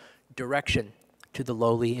sense of direction to the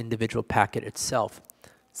lowly individual packet itself,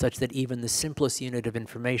 such that even the simplest unit of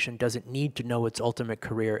information doesn't need to know its ultimate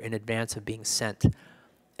career in advance of being sent,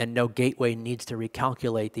 and no gateway needs to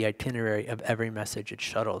recalculate the itinerary of every message it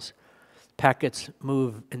shuttles. Packets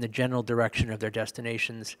move in the general direction of their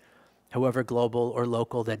destinations, however global or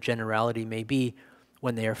local that generality may be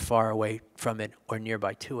when they are far away from it or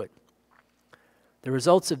nearby to it. The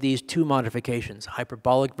results of these two modifications,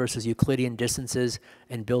 hyperbolic versus Euclidean distances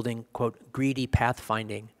and building, quote, greedy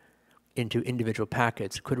pathfinding into individual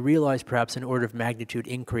packets, could realize perhaps an order of magnitude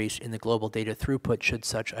increase in the global data throughput should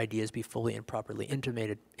such ideas be fully and properly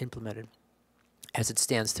implemented. As it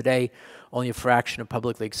stands today, only a fraction of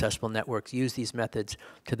publicly accessible networks use these methods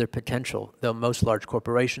to their potential, though most large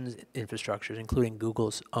corporations' infrastructures, including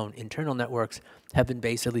Google's own internal networks, have been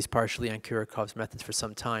based at least partially on Kurakov's methods for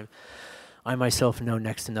some time. I myself know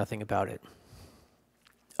next to nothing about it.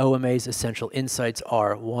 OMA's essential insights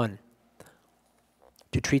are: 1,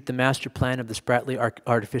 to treat the master plan of the Spratly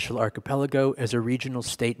artificial archipelago as a regional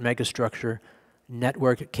state megastructure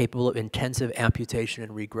network capable of intensive amputation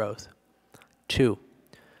and regrowth. 2,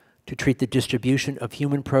 to treat the distribution of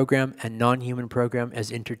human program and non-human program as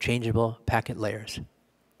interchangeable packet layers.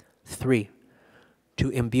 3, to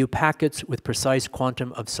imbue packets with precise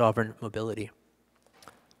quantum of sovereign mobility.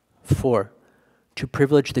 4, to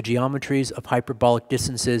privilege the geometries of hyperbolic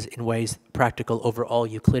distances in ways practical over all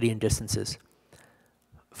Euclidean distances.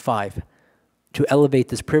 5, to elevate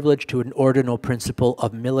this privilege to an ordinal principle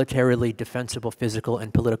of militarily defensible physical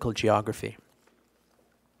and political geography.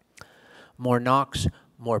 More knocks,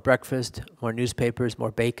 more breakfast, more newspapers,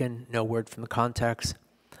 more bacon, no word from the contacts.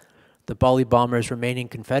 The Bali bombers' remaining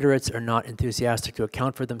Confederates are not enthusiastic to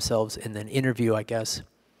account for themselves in an interview, I guess.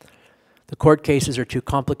 The court cases are too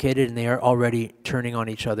complicated and they are already turning on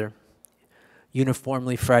each other.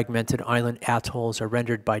 Uniformly fragmented island atolls are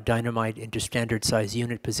rendered by dynamite into standard-sized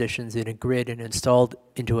unit positions in a grid and installed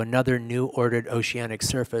into another new ordered oceanic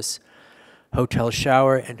surface. Hotel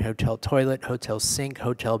shower and hotel toilet, hotel sink,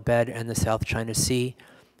 hotel bed, and the South China Sea.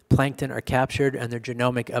 Plankton are captured and their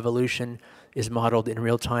genomic evolution is modeled in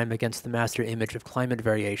real time against the master image of climate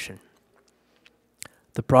variation.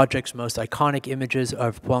 The project's most iconic images are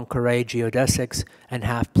of Poincaré geodesics and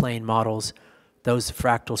half-plane models those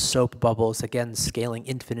fractal soap bubbles, again scaling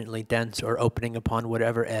infinitely dense or opening upon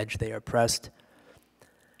whatever edge they are pressed.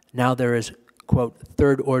 Now there is, quote,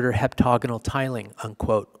 third-order heptagonal tiling,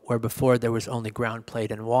 unquote, where before there was only ground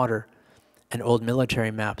plate and water, and old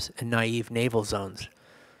military maps and naive naval zones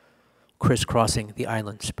crisscrossing the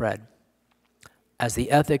island spread. As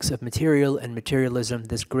the ethics of material and materialism,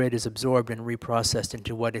 this grid is absorbed and reprocessed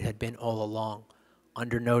into what it had been all along,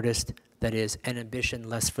 undernoticed, that is, an ambition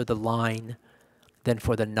less for the line than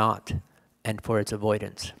for the knot and for its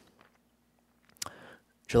avoidance.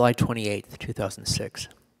 July 28th, 2006.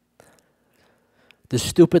 The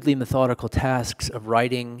stupidly methodical tasks of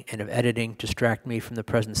writing and of editing distract me from the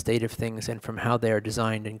present state of things and from how they are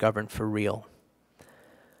designed and governed for real.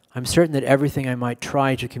 I'm certain that everything I might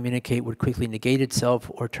try to communicate would quickly negate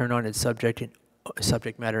itself or turn on its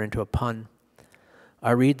subject matter into a pun.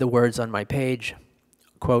 I read the words on my page,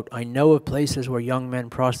 quote, I know of places where young men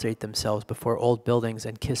prostrate themselves before old buildings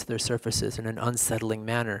and kiss their surfaces in an unsettling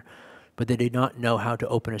manner, but they do not know how to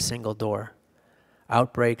open a single door.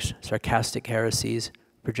 Outbreaks, sarcastic heresies,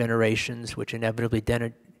 progenerations which inevitably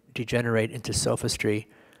degenerate into sophistry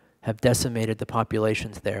have decimated the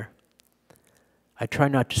populations there. I try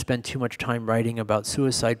not to spend too much time writing about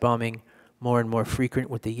suicide bombing, more and more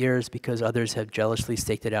frequent with the years because others have jealously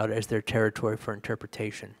staked it out as their territory for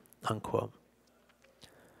interpretation, unquote.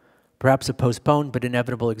 Perhaps a postponed but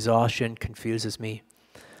inevitable exhaustion confuses me.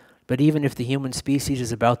 But even if the human species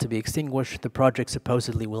is about to be extinguished, the project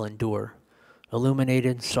supposedly will endure.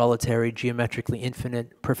 Illuminated, solitary, geometrically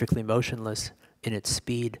infinite, perfectly motionless in its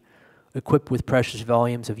speed, equipped with precious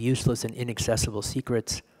volumes of useless and inaccessible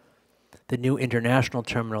secrets, the new international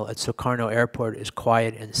terminal at Sukarno Airport is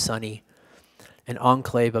quiet and sunny, an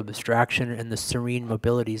enclave of abstraction and the serene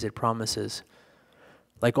mobilities it promises.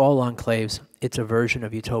 Like all enclaves, it's a version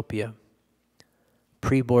of utopia.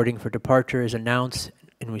 Pre-boarding for departure is announced,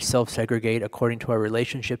 and we self-segregate according to our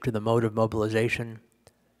relationship to the mode of mobilization,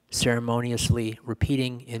 ceremoniously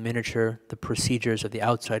repeating in miniature the procedures of the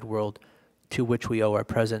outside world to which we owe our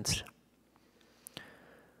presence.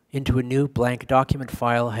 Into a new blank document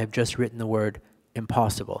file, I have just written the word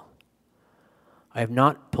impossible. I have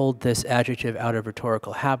not pulled this adjective out of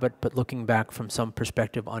rhetorical habit, but looking back from some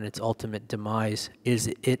perspective on its ultimate demise,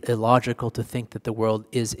 is it illogical to think that the world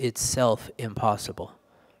is itself impossible?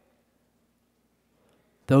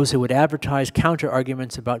 Those who would advertise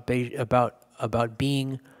counter-arguments about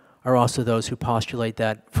being are also those who postulate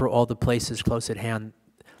that for all the places close at hand,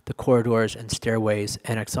 the corridors and stairways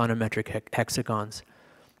and axonometric hexagons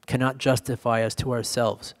cannot justify us to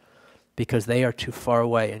ourselves because they are too far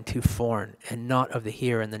away and too foreign and not of the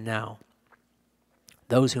here and the now.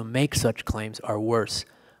 Those who make such claims are worse,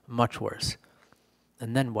 much worse.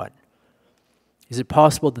 And then what? Is it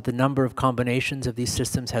possible that the number of combinations of these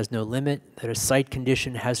systems has no limit, that a site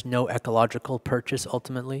condition has no ecological purchase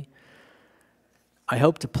ultimately? I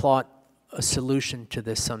hope to plot a solution to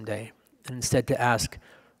this someday, and instead to ask,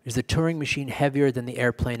 is the Turing machine heavier than the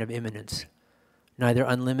airplane of imminence? Neither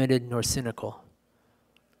unlimited nor cynical.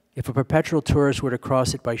 If a perpetual tourist were to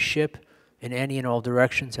cross it by ship in any and all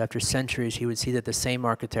directions after centuries, he would see that the same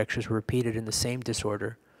architectures were repeated in the same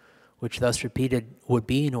disorder, which thus repeated would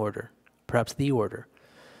be in order, perhaps the order.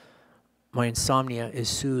 My insomnia is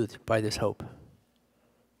soothed by this hope.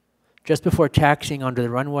 Just before taxiing onto the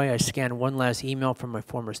runway, I scanned one last email from my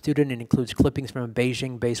former student. It includes clippings from a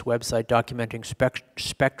Beijing-based website documenting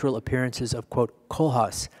spectral appearances of, quote,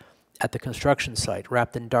 Kohlhaas at the construction site,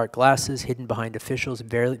 wrapped in dark glasses, hidden behind officials,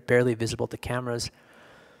 barely visible to cameras.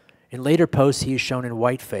 In later posts, he is shown in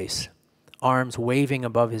whiteface, arms waving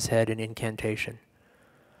above his head in incantation.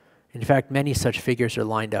 In fact, many such figures are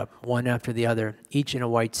lined up, one after the other, each in a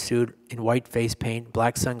white suit, in white face paint,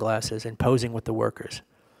 black sunglasses, and posing with the workers.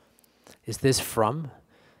 Is this from?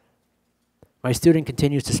 My student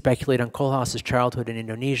continues to speculate on Kohlhaas's childhood in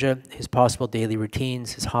Indonesia, his possible daily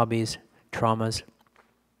routines, his hobbies, traumas.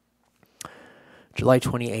 July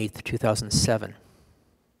 28th, 2007.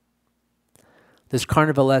 This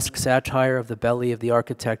carnivalesque satire of the belly of the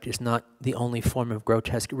architect is not the only form of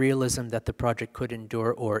grotesque realism that the project could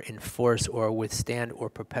endure or enforce or withstand or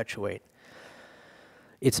perpetuate.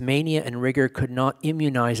 Its mania and rigor could not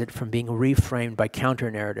immunize it from being reframed by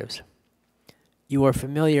counter-narratives. You are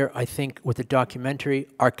familiar, I think, with the documentary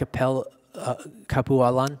Archipel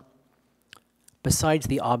Kapualan. Besides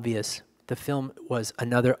the obvious, the film was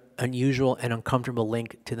another unusual and uncomfortable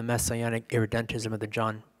link to the messianic irredentism of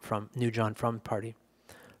the New John Frum Party.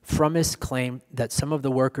 Frumists claimed that some of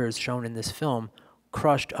the workers shown in this film,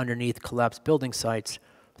 crushed underneath collapsed building sites,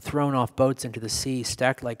 thrown off boats into the sea,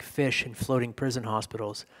 stacked like fish in floating prison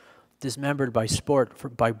hospitals, dismembered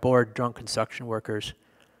by bored, drunk construction workers,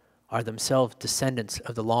 are themselves descendants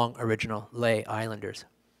of the long original lay islanders.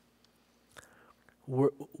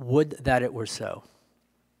 Would that it were so.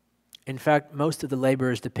 In fact, most of the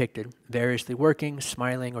laborers depicted, variously working,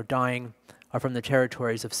 smiling, or dying, are from the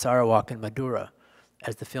territories of Sarawak and Madura,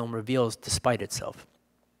 as the film reveals despite itself.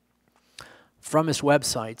 From its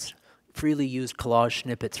websites, freely used collage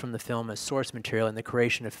snippets from the film as source material in the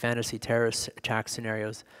creation of fantasy terrorist attack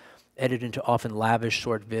scenarios, edited into often lavish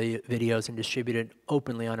short videos and distributed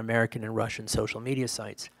openly on American and Russian social media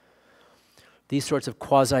sites. These sorts of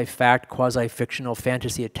quasi-fact, quasi-fictional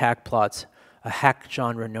fantasy attack plots, a hack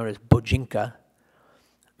genre known as bojinka,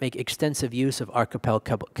 make extensive use of Archipel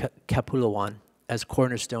Kepulauan as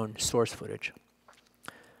cornerstone source footage.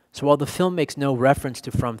 So while the film makes no reference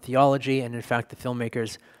to From theology, and in fact the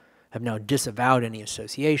filmmakers have now disavowed any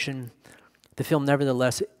association, the film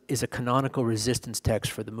nevertheless is a canonical resistance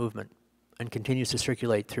text for the movement and continues to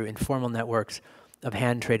circulate through informal networks of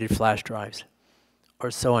hand-traded flash drives,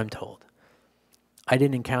 or so I'm told. I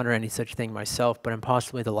didn't encounter any such thing myself, but I'm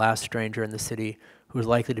possibly the last stranger in the city who is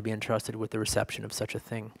likely to be entrusted with the reception of such a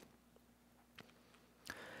thing.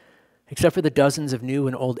 Except for the dozens of new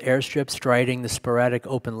and old airstrips striding the sporadic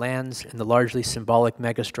open lands and the largely symbolic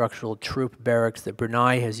megastructural troop barracks that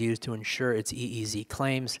Brunei has used to ensure its EEZ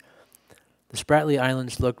claims, the Spratly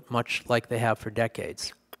Islands look much like they have for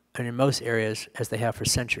decades, and in most areas as they have for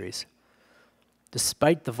centuries.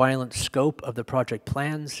 Despite the violent scope of the project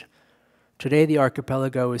plans, today the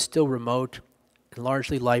archipelago is still remote and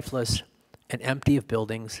largely lifeless and empty of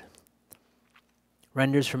buildings.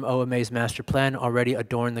 Renders from OMA's master plan already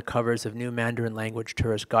adorn the covers of new Mandarin language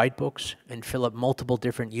tourist guidebooks and fill up multiple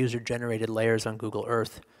different user-generated layers on Google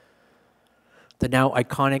Earth. The now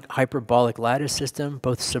iconic hyperbolic lattice system,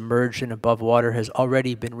 both submerged and above water, has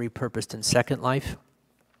already been repurposed in Second Life,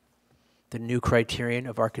 the new criterion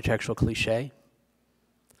of architectural cliché.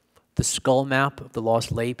 The skull map of the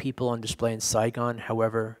lost lay people on display in Saigon,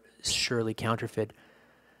 however surely counterfeit,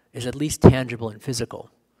 is at least tangible and physical.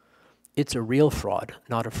 It's a real fraud,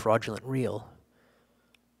 not a fraudulent reel.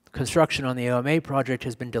 Construction on the OMA project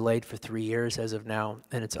has been delayed for 3 years as of now,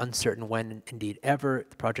 and it's uncertain when, indeed ever,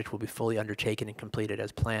 the project will be fully undertaken and completed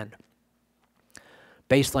as planned.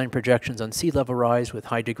 Baseline projections on sea level rise with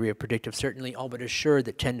high degree of predictive certainty all but assured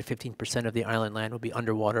that 10 to 15% of the island land will be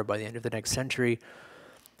underwater by the end of the next century,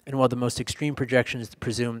 and while the most extreme projections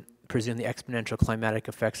presume the exponential climatic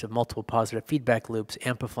effects of multiple positive feedback loops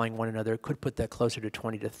amplifying one another could put that closer to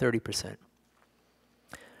 20 to 30%.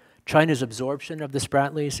 China's absorption of the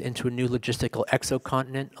Spratlys into a new logistical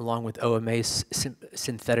exocontinent, along with OMA's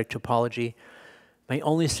synthetic topology, may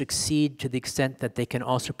only succeed to the extent that they can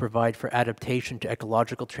also provide for adaptation to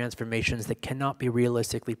ecological transformations that cannot be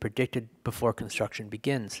realistically predicted before construction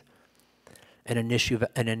begins. An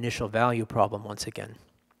initial value problem once again.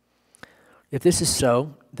 If this is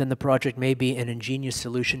so, then the project may be an ingenious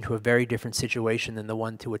solution to a very different situation than the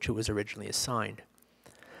one to which it was originally assigned.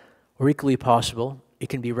 Or equally possible, it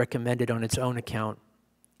can be recommended on its own account,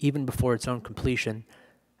 even before its own completion,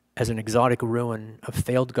 as an exotic ruin of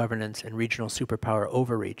failed governance and regional superpower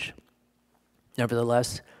overreach.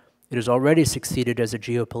 Nevertheless, it has already succeeded as a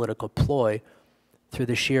geopolitical ploy through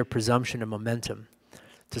the sheer presumption of momentum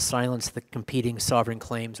to silence the competing sovereign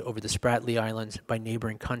claims over the Spratly Islands by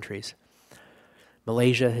neighboring countries.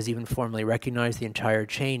 Malaysia has even formally recognized the entire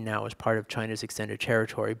chain now as part of China's extended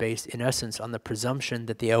territory, based in essence on the presumption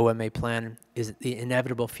that the OMA plan is the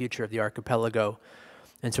inevitable future of the archipelago,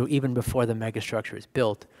 and so even before the megastructure is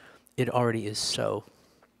built, it already is so.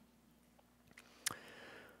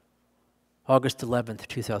 August 11th,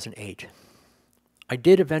 2008. I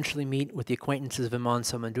did eventually meet with the acquaintances of Iman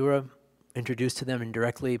Samandura, introduced to them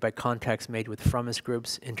indirectly by contacts made with Fromist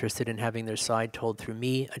groups interested in having their side told through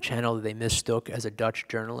me, a channel that they mistook as a Dutch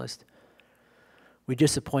journalist. We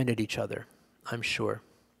disappointed each other, I'm sure.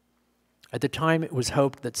 At the time, it was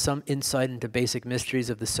hoped that some insight into basic mysteries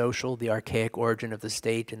of the social, the archaic origin of the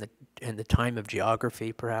state, and the time of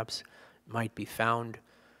geography, perhaps, might be found.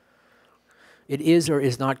 It is or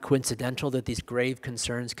is not coincidental that these grave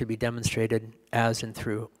concerns could be demonstrated as and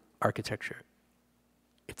through architecture.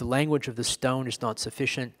 If the language of the stone is not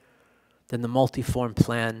sufficient, then the multiform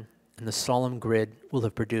plan and the solemn grid will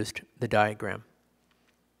have produced the diagram.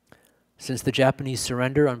 Since the Japanese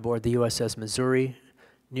surrender on board the USS Missouri,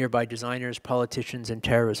 nearby designers, politicians, and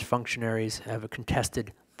terrorist functionaries have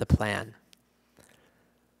contested the plan.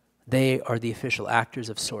 They are the official actors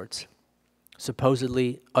of sorts,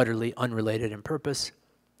 supposedly utterly unrelated in purpose,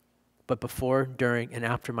 but before, during, and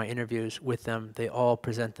after my interviews with them, they all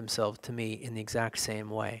present themselves to me in the exact same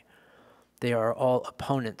way. They are all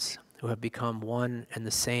opponents who have become one and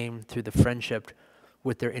the same through the friendship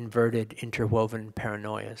with their inverted, interwoven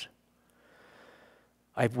paranoias.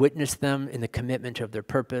 I've witnessed them in the commitment of their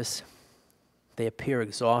purpose. They appear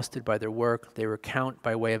exhausted by their work. They recount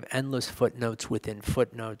by way of endless footnotes within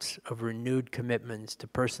footnotes of renewed commitments to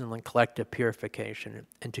personal and collective purification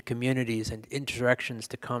and to communities and interactions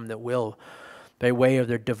to come that will, by way of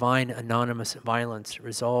their divine anonymous violence,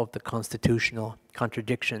 resolve the constitutional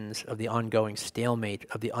contradictions of the ongoing stalemate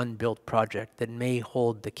of the unbuilt project that may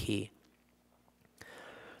hold the key.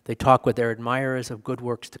 They talk with their admirers of good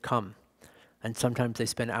works to come, and sometimes they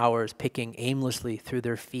spend hours picking aimlessly through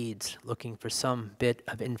their feeds, looking for some bit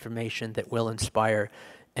of information that will inspire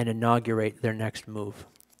and inaugurate their next move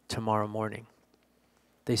tomorrow morning.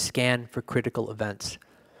 They scan for critical events.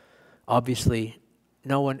 Obviously,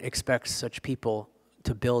 no one expects such people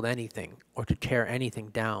to build anything or to tear anything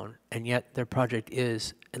down, and yet their project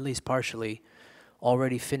is, at least partially,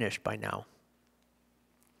 already finished by now.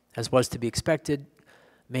 As was to be expected,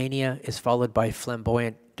 mania is followed by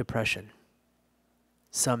flamboyant depression.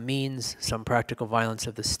 Some means, some practical violence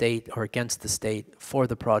of the state or against the state for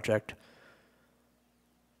the project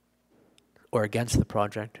or against the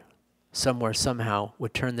project, somewhere, somehow,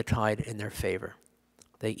 would turn the tide in their favor.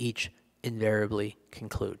 They each invariably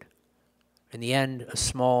conclude. In the end, a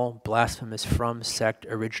small, blasphemous Frum sect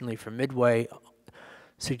originally from Midway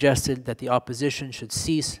suggested that the opposition should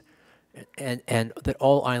cease and that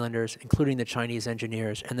all islanders, including the Chinese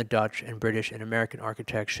engineers and the Dutch and British and American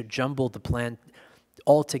architects, should jumble the plan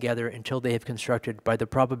all together until they have constructed, by the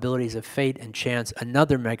probabilities of fate and chance,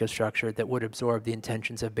 another megastructure that would absorb the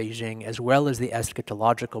intentions of Beijing as well as the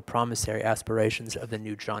eschatological promissory aspirations of the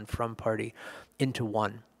new John Frum party into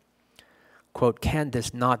one. Quote, "Can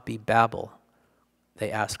this not be Babel?"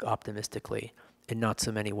 they ask optimistically, in not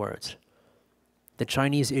so many words. The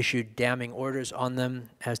Chinese issued damning orders on them,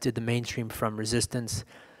 as did the mainstream Frum resistance.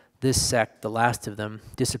 This sect, the last of them,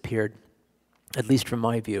 disappeared, at least from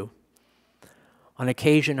my view. On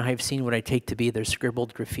occasion, I have seen what I take to be their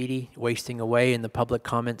scribbled graffiti wasting away in the public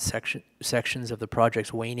comment sections of the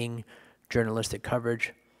project's waning journalistic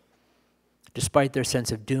coverage. Despite their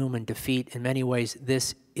sense of doom and defeat, in many ways,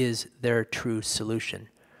 this is their true solution,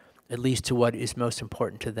 at least to what is most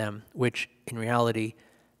important to them, which, in reality,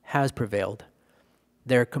 has prevailed.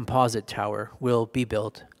 Their composite tower will be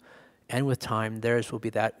built, and with time, theirs will be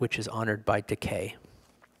that which is honored by decay.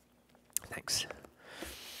 Thanks.